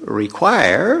to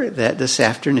require that this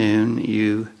afternoon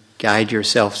you guide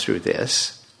yourself through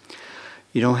this.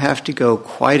 You don't have to go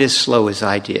quite as slow as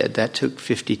I did. That took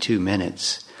 52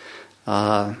 minutes.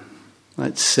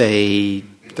 Let's say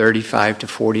 35 to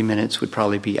 40 minutes would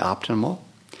probably be optimal.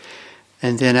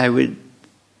 And then I would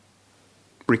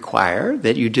require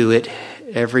that you do it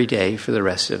every day for the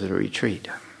rest of the retreat.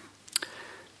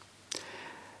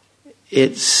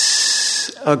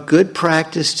 It's a good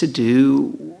practice to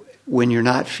do when you're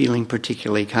not feeling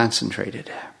particularly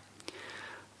concentrated.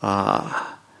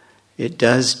 It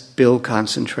does build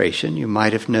concentration. You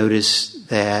might have noticed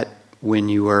that when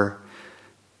you were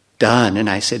done and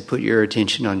I said put your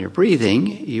attention on your breathing,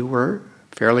 you were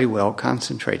fairly well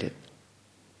concentrated.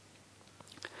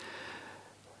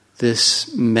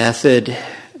 This method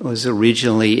was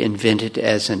originally invented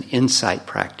as an insight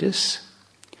practice,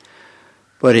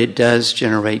 but it does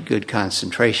generate good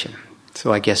concentration.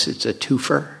 So I guess it's a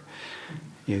twofer.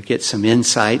 You get some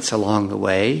insights along the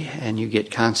way and you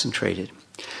get concentrated.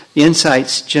 The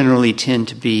insights generally tend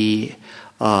to be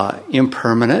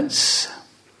impermanence.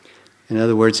 In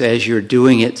other words, as you're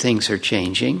doing it, things are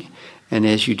changing. And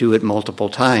as you do it multiple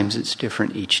times, it's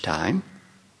different each time.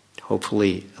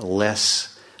 Hopefully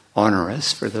less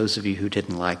onerous for those of you who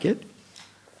didn't like it.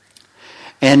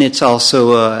 And it's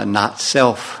also a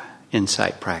not-self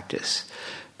insight practice,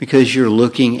 because you're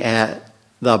looking at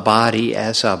the body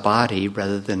as a body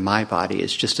rather than my body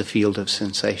as just a field of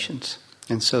sensations.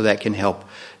 And so that can help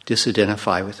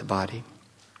disidentify with the body.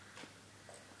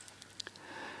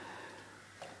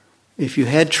 If you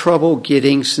had trouble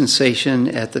getting sensation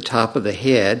at the top of the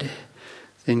head,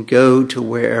 then go to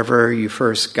wherever you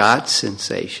first got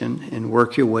sensation and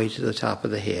work your way to the top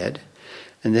of the head.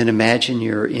 And then imagine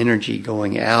your energy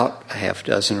going out a half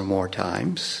dozen or more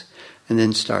times, and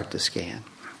then start the scan.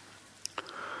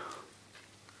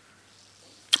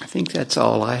 I think that's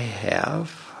all I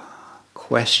have.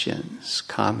 Questions,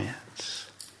 comments?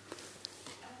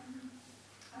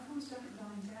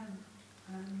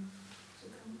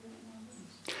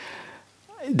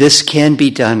 This can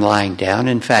be done lying down.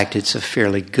 In fact, it's a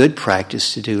fairly good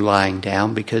practice to do lying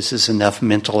down because there's enough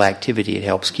mental activity. It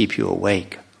helps keep you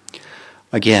awake.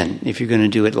 Again, if you're going to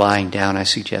do it lying down, I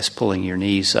suggest pulling your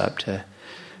knees up to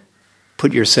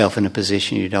put yourself in a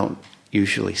position you don't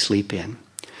usually sleep in.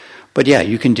 But yeah,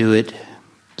 you can do it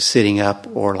sitting up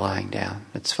or lying down.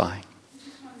 That's fine.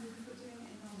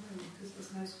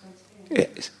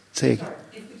 Say again. Sorry,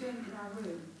 if we're doing it in our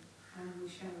room and we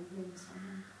share a room with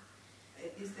someone,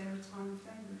 is there a time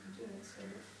frame we can do it so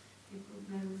that people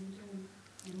know what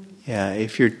we're doing? Yeah,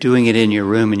 if you're doing it in your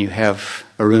room and you have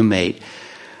a roommate,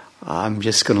 I'm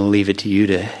just going to leave it to you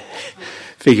to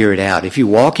figure it out. If you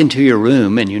walk into your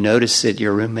room and you notice that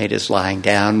your roommate is lying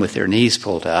down with their knees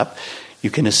pulled up, you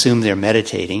can assume they're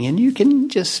meditating and you can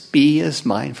just be as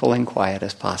mindful and quiet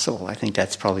as possible. I think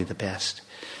that's probably the best.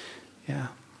 Yeah.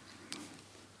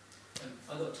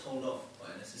 I got told off by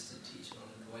an assistant teacher on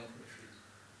a Gaia retreat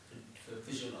for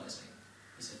visualising.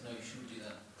 He said, no, you shouldn't do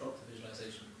that. Drop the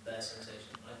visualisation, bare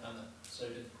sensation. I found that so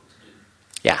difficult to do.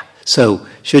 Yeah. So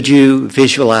should you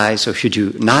visualize or should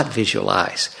you not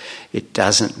visualize? It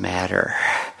doesn't matter.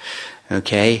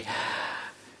 Okay?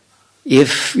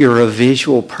 If you're a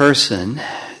visual person,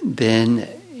 then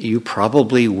you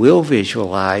probably will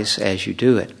visualize as you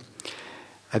do it.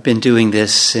 I've been doing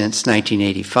this since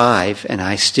 1985, and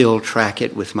I still track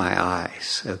it with my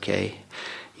eyes, okay?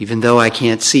 Even though I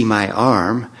can't see my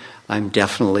arm,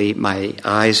 my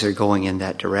eyes are going in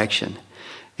that direction,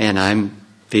 and I'm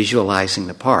visualizing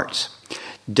the parts.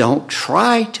 Don't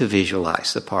try to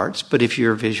visualize the parts, but if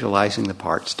you're visualizing the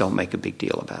parts, don't make a big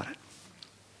deal about it.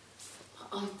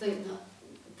 I think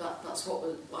that's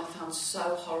what I found so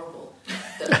horrible.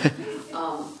 That,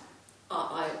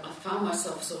 I found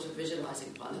myself sort of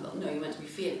visualising, but I thought, no, you're meant to be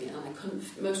feeling it, and I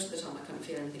couldn't. Most of the time, I couldn't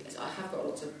feel anything. I have got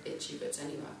lots of itchy bits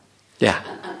anyway. Yeah.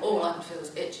 And all I could feel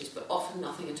was itches, but often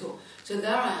nothing at all. So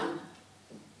there I am,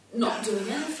 not doing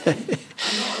anything.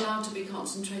 I'm not allowed to be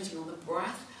concentrating on the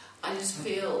breath. I just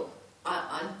feel.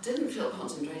 I didn't feel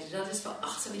concentrated. I just felt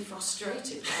utterly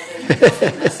frustrated by the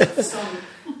nothingness of some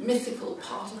mythical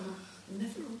part of a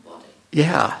mythical body.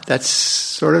 Yeah, that's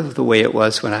sort of the way it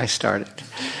was when I started.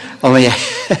 Only I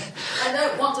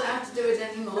don't want to have to do it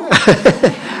anymore.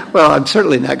 Well, I'm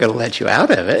certainly not going to let you out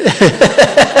of it.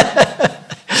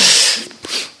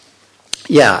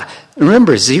 Yeah,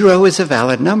 remember, 0 is a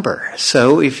valid number.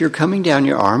 So if you're coming down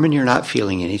your arm and you're not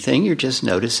feeling anything, you're just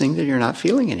noticing that you're not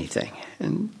feeling anything.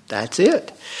 And that's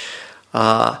it.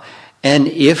 And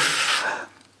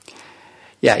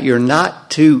you're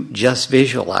not to just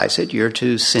visualize it. You're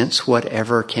to sense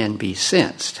whatever can be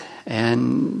sensed.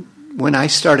 And when I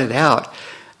started out,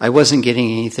 I wasn't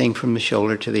getting anything from the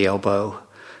shoulder to the elbow.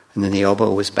 And then the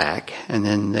elbow was back. And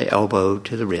then the elbow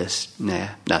to the wrist.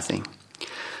 Nothing.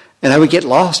 And I would get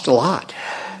lost a lot.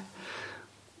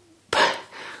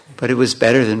 But it was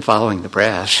better than following the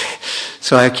breath.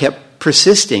 So I kept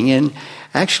persisting, and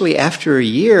actually after a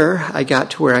year I got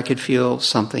to where I could feel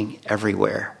something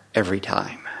everywhere, every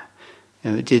time.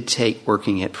 And it did take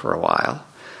working it for a while.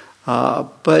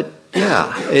 But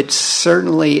yeah, it's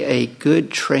certainly a good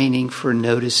training for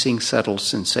noticing subtle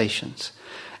sensations.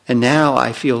 And now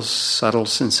I feel subtle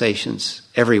sensations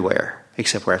everywhere,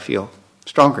 except where I feel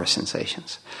stronger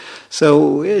sensations.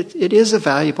 So it is a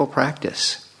valuable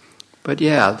practice. But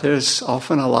yeah, there's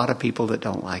often a lot of people that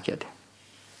don't like it.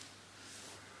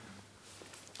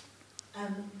 I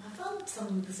found some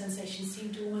of the sensations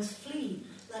seemed to almost flee.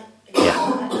 Like,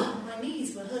 my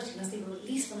knees were hurting. I was thinking, well, at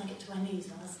least when I get to my knees,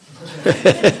 the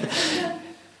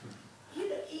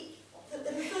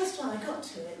first time I got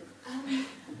to it, the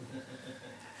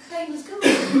pain was gone.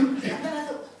 And then I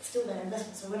thought, it's still there,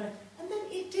 investment, so and then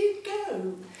it did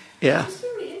go. Yeah. It was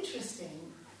very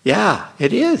interesting. Yeah,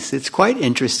 it is. It's quite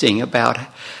interesting about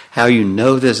how you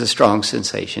know there's a strong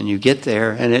sensation. You get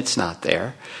there and it's not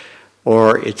there.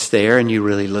 Or it's there and you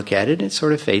really look at it and it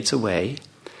sort of fades away.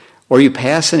 Or you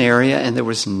pass an area and there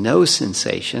was no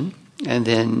sensation, and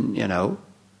then,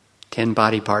 10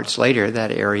 body parts later,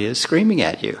 that area is screaming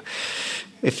at you.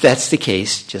 If that's the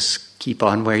case, just keep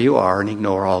on where you are and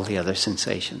ignore all the other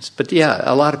sensations. But yeah,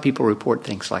 a lot of people report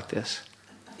things like this.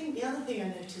 I think the other thing I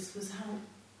noticed was how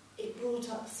it brought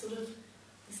up sort of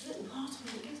this little part of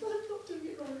me that goes, well, I'm not doing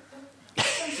it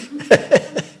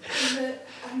right.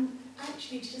 And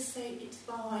actually to just say, it's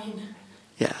fine.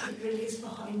 Yeah. It really is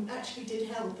fine. Actually did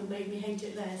help and made me hate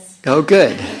it less. Oh,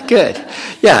 good.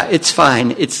 Yeah, it's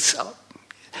fine.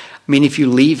 If you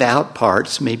leave out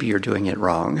parts, maybe you're doing it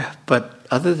wrong. But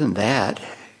other than that,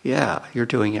 yeah, you're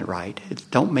doing it right.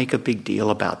 Don't make a big deal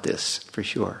about this, for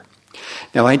sure.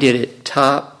 Now, I did it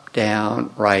top,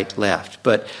 down, right, left.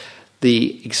 But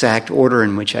The exact order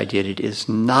in which I did it is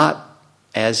not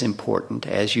as important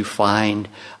as you find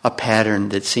a pattern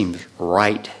that seems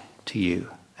right to you,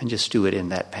 and just do it in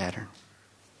that pattern.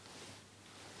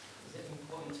 Is it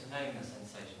important to name the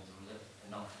sensations, or is it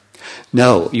enough?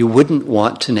 No, you wouldn't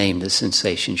want to name the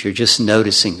sensations. You're just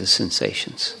noticing the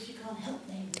sensations. If you can't help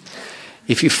naming them.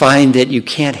 If you find that you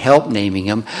can't help naming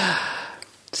them,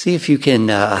 see if you can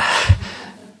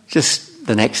just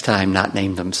the next time not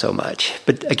name them so much.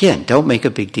 But again, don't make a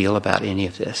big deal about any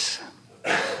of this.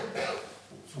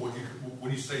 So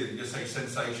when you say that, you're saying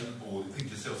sensation, or you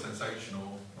think yourself sensation,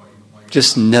 or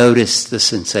just notice the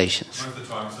sensations. most of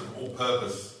the time it's an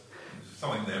all-purpose,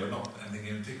 something there, but not anything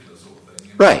in particular sort of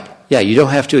thing. Right. Yeah, you don't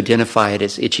have to identify it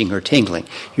as itching or tingling.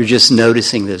 You're just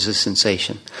noticing there's a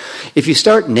sensation. If you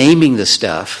start naming the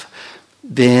stuff,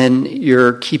 then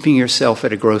you're keeping yourself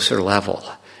at a grosser level.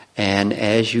 And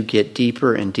as you get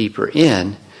deeper and deeper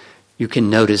in, you can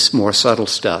notice more subtle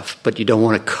stuff, but you don't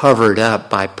want to cover it up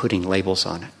by putting labels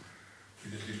on it.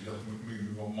 You just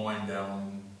move your mind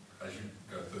down as you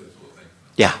go through it, sort of thing.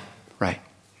 Yeah, right.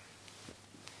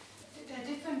 There are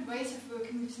different ways of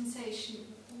working with sensation.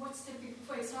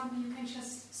 For example, you can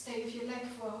just stay with your leg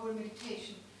for a whole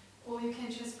meditation, or you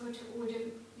can just go to all your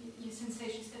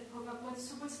sensations that pop up. What's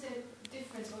the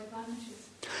difference or advantages?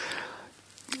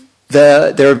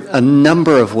 There are a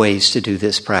number of ways to do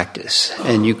this practice,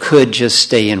 and you could just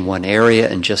stay in one area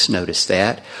and just notice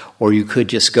that, or you could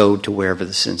just go to wherever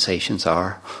the sensations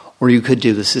are, or you could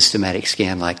do the systematic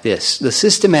scan like this. The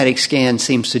systematic scan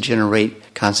seems to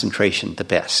generate concentration the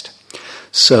best.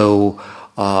 So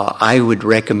I would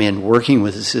recommend working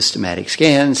with a systematic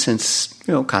scan, since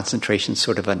concentration's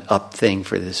sort of an up thing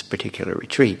for this particular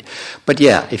retreat. But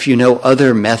yeah, if you know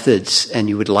other methods and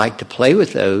you would like to play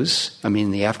with those,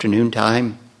 the afternoon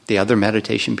time, the other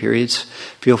meditation periods,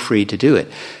 feel free to do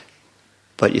it.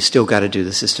 But you still got to do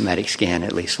the systematic scan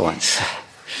at least once.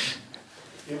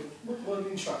 Yeah, what are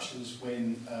the instructions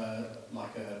when, a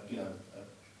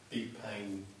big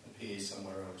pain appears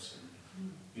somewhere else?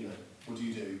 And, what do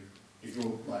you do if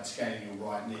you're scanning your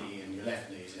right knee and your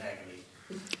left knee is in agony?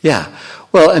 Yeah.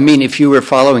 Well, if you were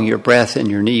following your breath and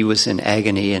your knee was in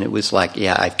agony and it was like,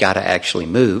 yeah, I've got to actually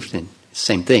move, then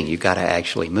same thing, you've got to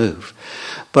actually move.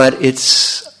 But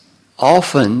it's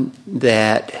often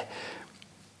that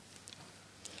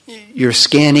you're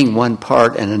scanning one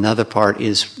part and another part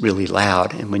is really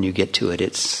loud, and when you get to it,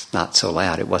 it's not so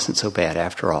loud. It wasn't so bad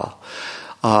after all.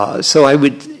 So I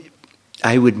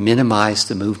would minimize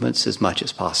the movements as much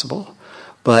as possible.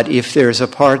 But if there's a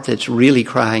part that's really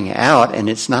crying out and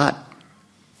it's not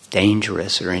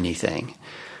dangerous or anything,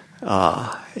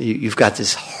 you've got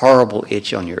this horrible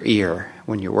itch on your ear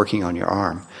when you're working on your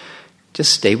arm,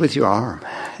 just stay with your arm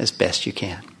as best you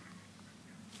can.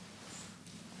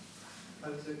 How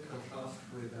does it contrast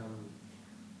with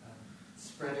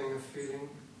spreading a feeling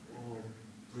or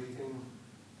breathing,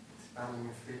 expanding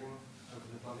a feeling over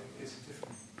the body? Is it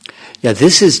different? Yeah,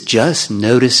 this is just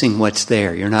noticing what's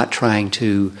there. You're not trying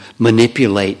to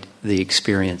manipulate the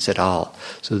experience at all.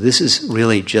 So this is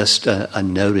really just a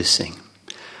noticing.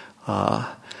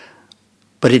 But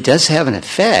it does have an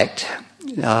effect.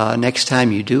 Next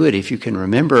time you do it, if you can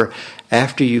remember,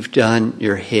 after you've done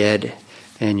your head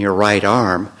and your right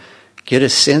arm, get a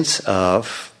sense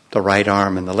of the right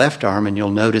arm and the left arm, and you'll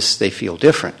notice they feel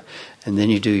different. And then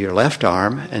you do your left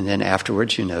arm, and then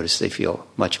afterwards you notice they feel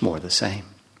much more the same.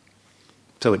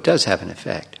 So it does have an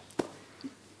effect.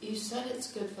 You said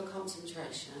it's good for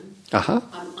concentration. Uh-huh.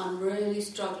 I'm really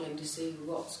struggling to see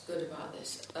what's good about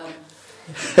this.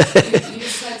 You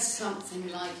said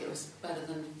something like it was better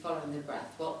than following the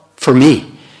breath. Well, for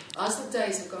me. As the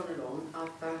days have gone along,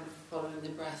 I've found following the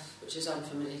breath, which is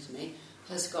unfamiliar to me,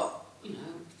 has got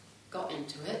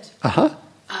into it. Uh-huh.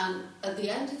 And at the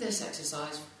end of this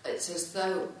exercise, it's as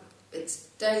though it's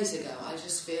days ago. I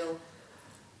just feel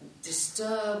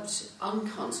disturbed,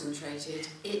 unconcentrated,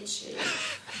 itchy,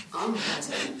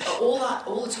 unpleasant.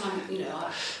 All the time,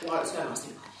 while I was going, I was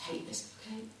thinking, I hate this.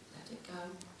 Okay, let it go.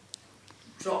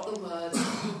 Drop the words,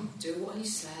 do what he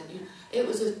said. It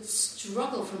was a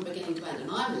struggle from beginning to end, and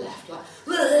I'm left like,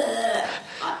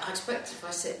 I expect if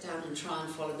I sit down and try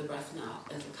and follow the breath now,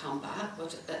 it'll come back,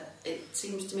 but it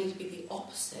seems to me to be the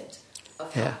opposite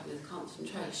of helping with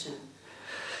concentration.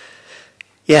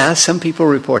 Yeah, some people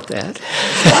report that.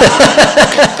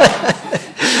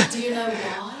 Do you know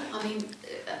why?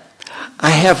 I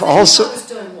have also... I was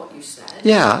doing what you said.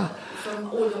 Yeah.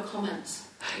 From all your comments.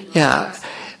 Yeah.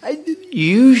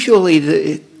 Usually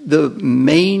the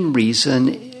main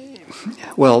reason...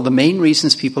 Well, the main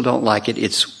reasons people don't like it,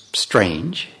 it's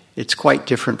strange. It's quite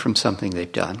different from something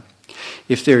they've done.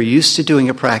 If they're used to doing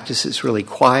a practice that's really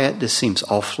quiet, this seems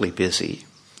awfully busy.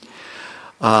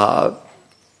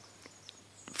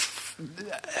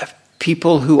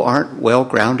 People who aren't well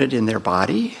grounded in their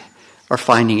body are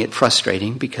finding it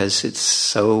frustrating because it's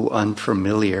so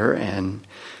unfamiliar, and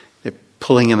they're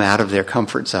pulling them out of their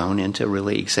comfort zone into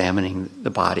really examining the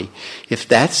body. If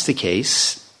that's the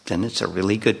case, then it's a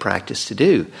really good practice to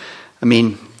do. I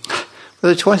mean, for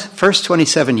the first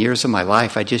 27 years of my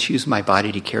life, I just used my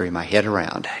body to carry my head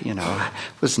around. I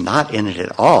was not in it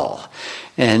at all.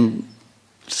 And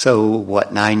so,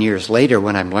 9 years later,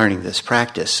 when I'm learning this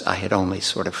practice, I had only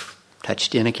sort of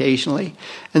touched in occasionally.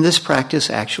 And this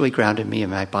practice actually grounded me in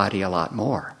my body a lot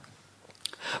more.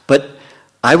 But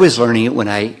I was learning it when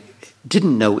I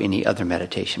didn't know any other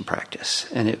meditation practice.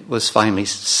 And it was finally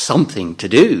something to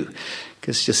do,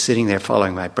 because just sitting there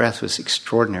following my breath was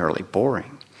extraordinarily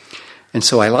boring. And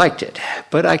so I liked it.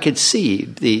 But I could see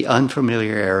the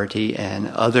unfamiliarity and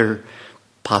other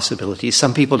possibilities.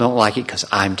 Some people don't like it because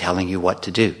I'm telling you what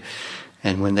to do.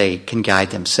 And when they can guide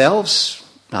themselves,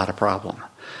 not a problem.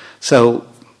 So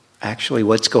actually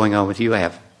what's going on with you, I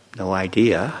have no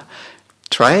idea.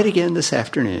 Try it again this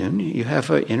afternoon. You have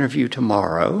an interview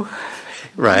tomorrow,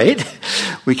 right?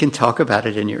 We can talk about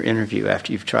it in your interview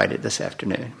after you've tried it this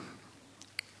afternoon.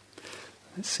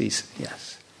 Let's see.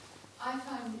 Yes. I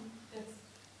find that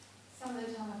some of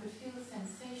the time I could feel the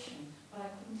sensation, but I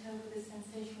couldn't tell what the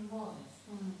sensation was.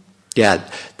 Yeah,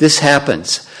 this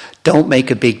happens. Don't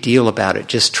make a big deal about it.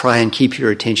 Just try and keep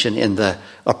your attention in the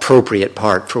appropriate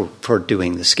part for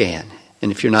doing the scan.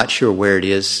 And if you're not sure where it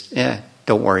is,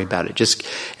 don't worry about it. Just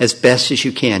as best as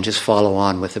you can, just follow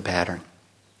on with the pattern.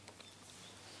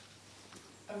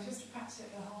 Oh, just to practice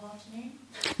it the whole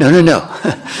afternoon?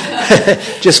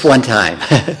 No. Just one time.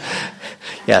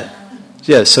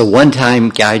 Yeah, so one time,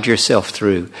 guide yourself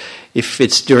through. If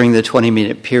it's during the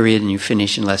 20-minute period and you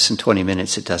finish in less than 20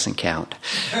 minutes, it doesn't count.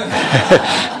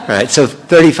 Right, so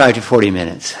 35 to 40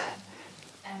 minutes.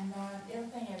 And the other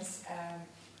thing is,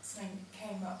 something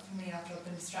came up for me after I've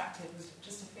been distracted, was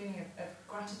just a feeling of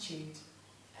gratitude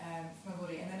for my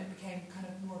body, and then it became kind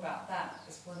of more about that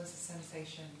as well as the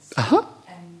sensations. Uh-huh.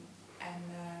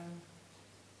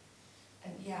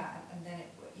 And then it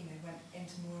went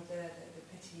into more of the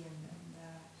pity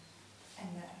and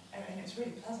it was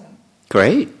really pleasant.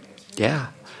 Great. Yeah.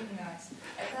 It's really nice.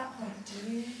 At that point,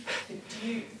 do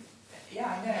you? Yeah,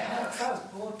 I know. I was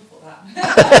bored before that.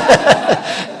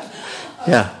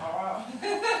 Yeah.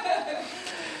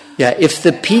 Yeah.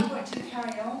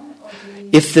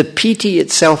 If the PT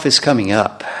itself is coming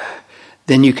up,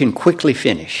 then you can quickly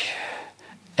finish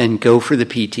and go for the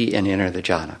PT and enter the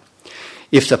jhana.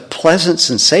 If the pleasant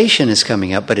sensation is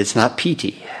coming up, but it's not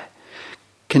PT,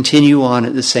 continue on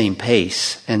at the same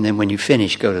pace, and then when you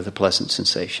finish, go to the pleasant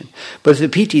sensation. But if the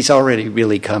PT is already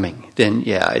really coming, then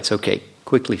it's okay.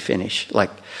 Quickly finish. Like,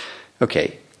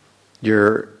 okay,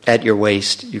 you're at your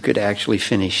waist, you could actually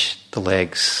finish the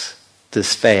legs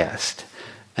this fast,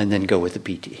 and then go with the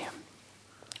PT.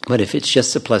 But if it's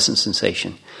just a pleasant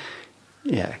sensation,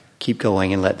 keep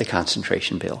going and let the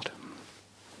concentration build.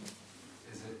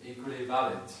 Is it equally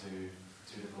valid to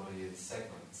do the body in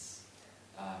segments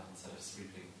instead of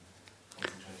sweeping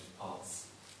concentrated parts?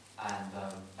 And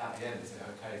at the end, is it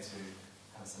okay to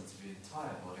have a sense of the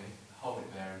entire body, hold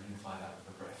it there and unify that with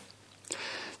the breath?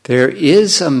 There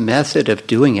is a method of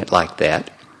doing it like that,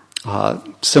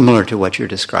 similar to what you're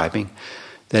describing,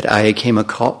 that I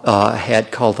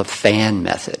had called the fan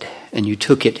method. And you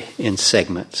took it in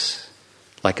segments,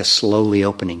 like a slowly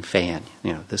opening fan,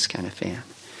 this kind of fan,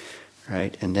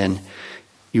 right? And then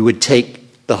you would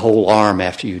take the whole arm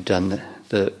after you'd done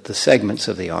the segments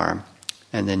of the arm,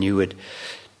 and then you would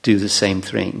do the same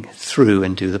thing through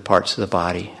and do the parts of the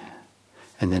body,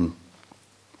 and then,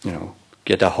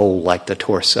 get a whole like the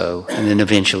torso, and then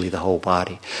eventually the whole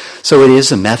body. So it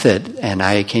is a method, and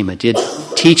Ayakema did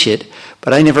teach it,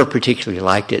 but I never particularly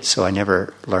liked it, so I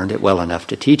never learned it well enough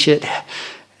to teach it.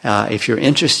 If you're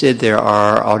interested, there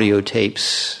are audio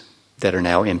tapes that are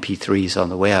now MP3s on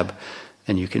the web,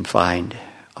 and you can find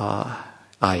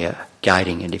Aya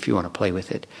guiding it if you want to play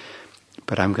with it.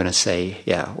 But I'm going to say,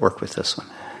 work with this one.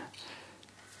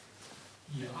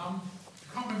 Yeah, I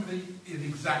can't remember the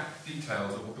exact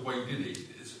details of the way you did it,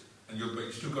 but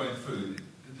you're still going through.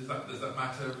 Does that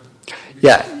matter?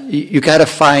 Yeah, you got to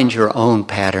find your own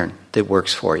pattern that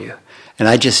works for you. And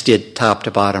I just did top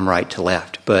to bottom, right to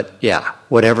left. But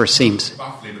whatever seems...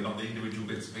 Roughly, but not the individual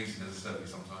bits and pieces necessarily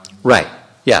sometimes. Right,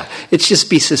 it's just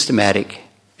be systematic,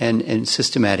 and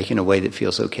systematic in a way that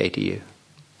feels okay to you.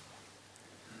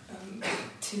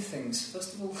 Two things.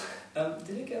 First of all,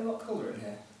 did it get a lot colder in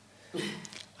here?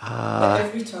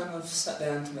 Every time I've sat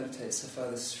down to meditate so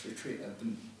far this retreat, I've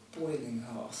been boiling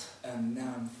hot, and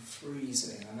now I'm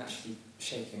freezing. I'm actually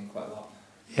shaking quite a lot.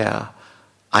 Yeah.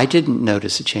 I didn't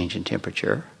notice a change in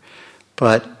temperature,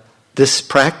 but this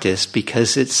practice,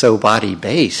 because it's so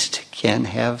body-based, can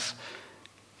have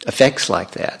effects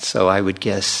like that. So I would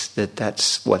guess that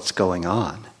that's what's going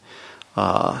on.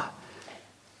 I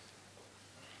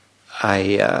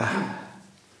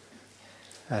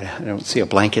don't see a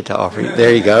blanket to offer you.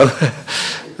 There you go.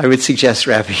 I would suggest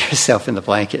wrapping yourself in the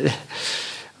blanket.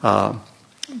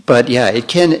 But yeah, it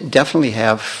can definitely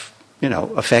have,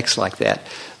 effects like that.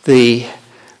 The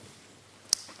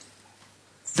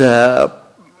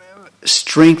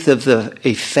strength of the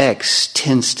effects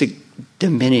tends to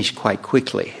diminish quite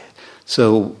quickly.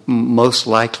 So most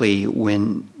likely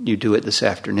when you do it this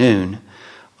afternoon,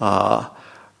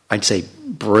 I'd say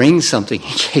bring something in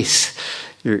case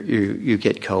you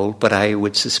get cold, but I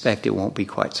would suspect it won't be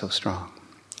quite so strong.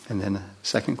 And then the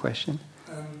second question?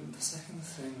 The second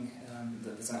thing,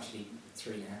 there's actually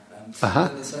three now.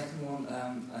 The second one,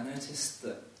 I noticed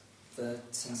that the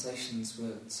sensations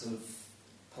were sort of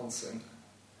pulsing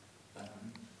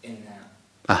in and out.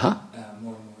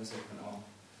 More and more as it went on.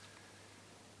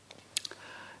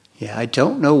 Yeah, I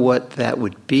don't know what that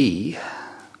would be.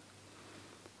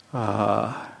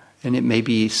 And it may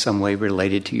be some way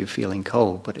related to you feeling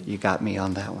cold, but you got me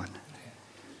on that one. Okay.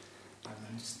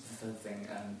 And just the third thing,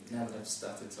 now that I've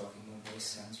started talking, my voice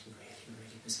sounds really,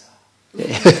 really bizarre.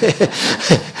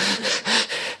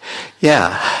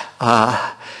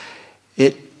 Yeah.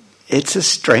 It's a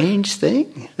strange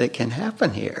thing that can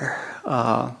happen here.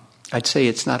 I'd say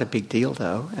it's not a big deal,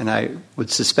 though, and I would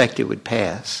suspect it would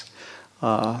pass.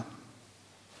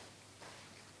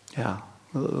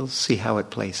 We'll see how it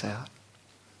plays out.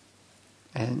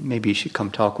 And maybe you should come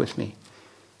talk with me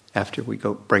after we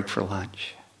go break for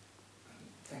lunch.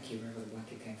 Thank you, wherever the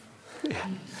blanket came from. Yeah.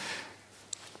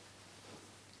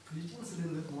 Could you tell us a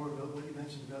little bit more about what you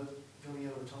mentioned about going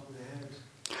out on top of the head?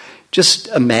 Just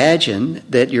imagine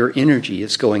that your energy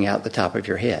is going out the top of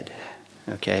your head.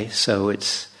 Okay, so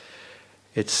it's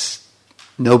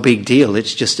no big deal.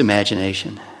 It's just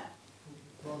imagination.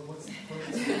 Well, what's the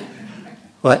purpose?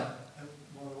 What?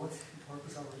 What's the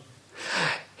purpose of it?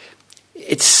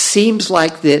 It seems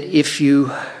like that if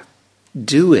you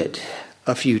do it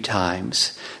a few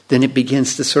times, then it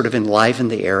begins to sort of enliven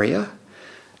the area.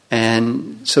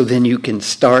 And so then you can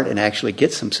start and actually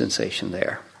get some sensation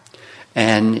there.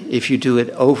 And if you do it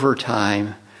over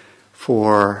time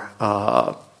for,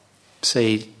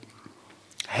 say,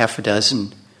 half a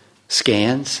dozen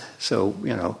scans, so,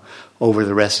 over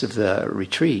the rest of the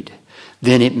retreat,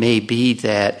 then it may be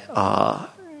that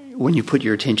when you put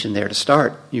your attention there to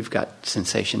start, you've got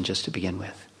sensation just to begin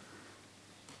with.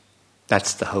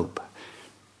 That's the hope.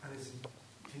 And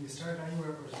can you start anywhere,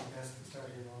 or is it best to start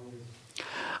here always?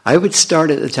 I would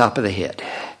start at the top of the head.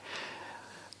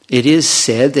 It is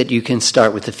said that you can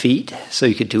start with the feet, so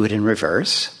you could do it in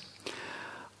reverse.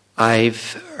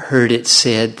 I've heard it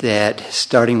said that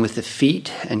starting with the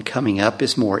feet and coming up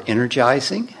is more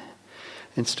energizing,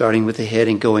 and starting with the head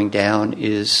and going down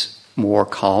is more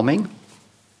calming.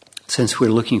 Since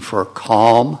we're looking for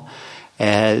calm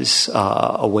as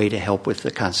a way to help with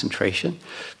the concentration,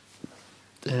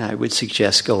 then I would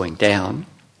suggest going down.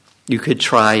 You could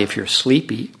try, if you're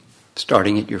sleepy,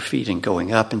 starting at your feet and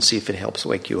going up and see if it helps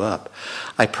wake you up.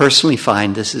 I personally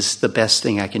find this is the best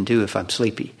thing I can do if I'm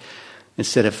sleepy.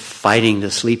 Instead of fighting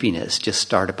the sleepiness, just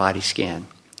start a body scan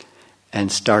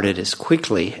and start it as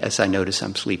quickly as I notice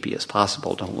I'm sleepy as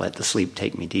possible. Don't let the sleep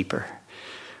take me deeper,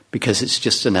 because it's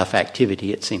just enough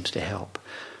activity, it seems to help.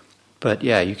 But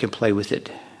yeah, you can play with it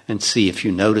and see if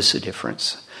you notice a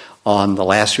difference. On the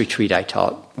last retreat I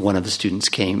taught, one of the students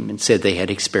came and said they had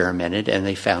experimented and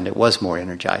they found it was more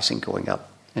energizing going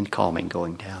up and calming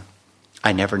going down.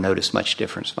 I never noticed much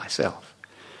difference myself.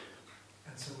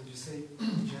 And so would you say,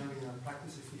 generally in our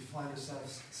practice, if we find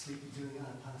ourselves sleepy doing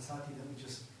Anapanasati, that we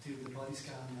just do the body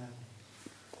scan then?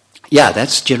 Yeah,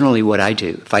 that's generally what I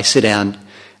do. If I sit down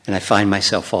and I find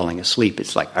myself falling asleep,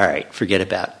 it's like, all right, forget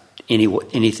about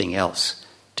anything else.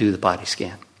 Do the body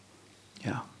scan.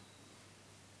 Yeah.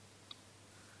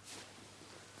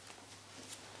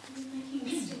 You're making a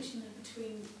distinction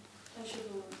between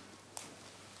pleasurable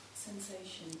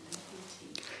sensation and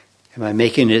piti. Am I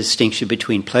making a distinction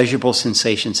between pleasurable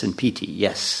sensations and piti?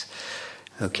 Yes.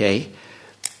 Okay.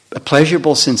 A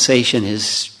pleasurable sensation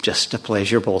is just a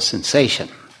pleasurable sensation.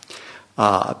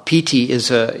 Piti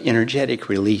is an energetic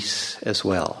release as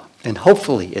well, and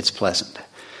hopefully it's pleasant.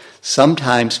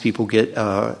 Sometimes people get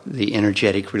the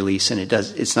energetic release and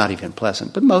it's not even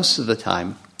pleasant, but most of the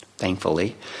time,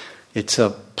 thankfully, It's a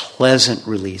pleasant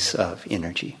release of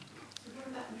energy. What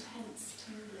about intense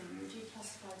tingling? Would you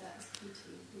classify that as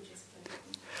PT? Or just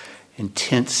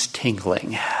Intense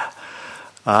tingling.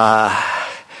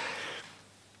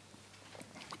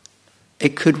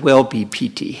 It could well be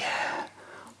PT.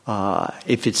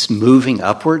 If it's moving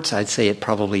upwards, I'd say it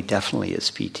probably definitely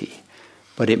is PT.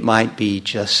 But it might be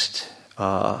just,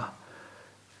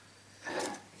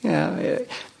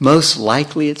 most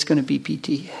likely it's going to be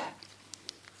PT.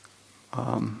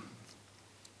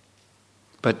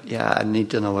 But yeah, I need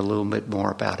to know a little bit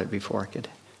more about it before I could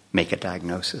make a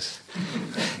diagnosis.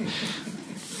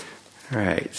 All right.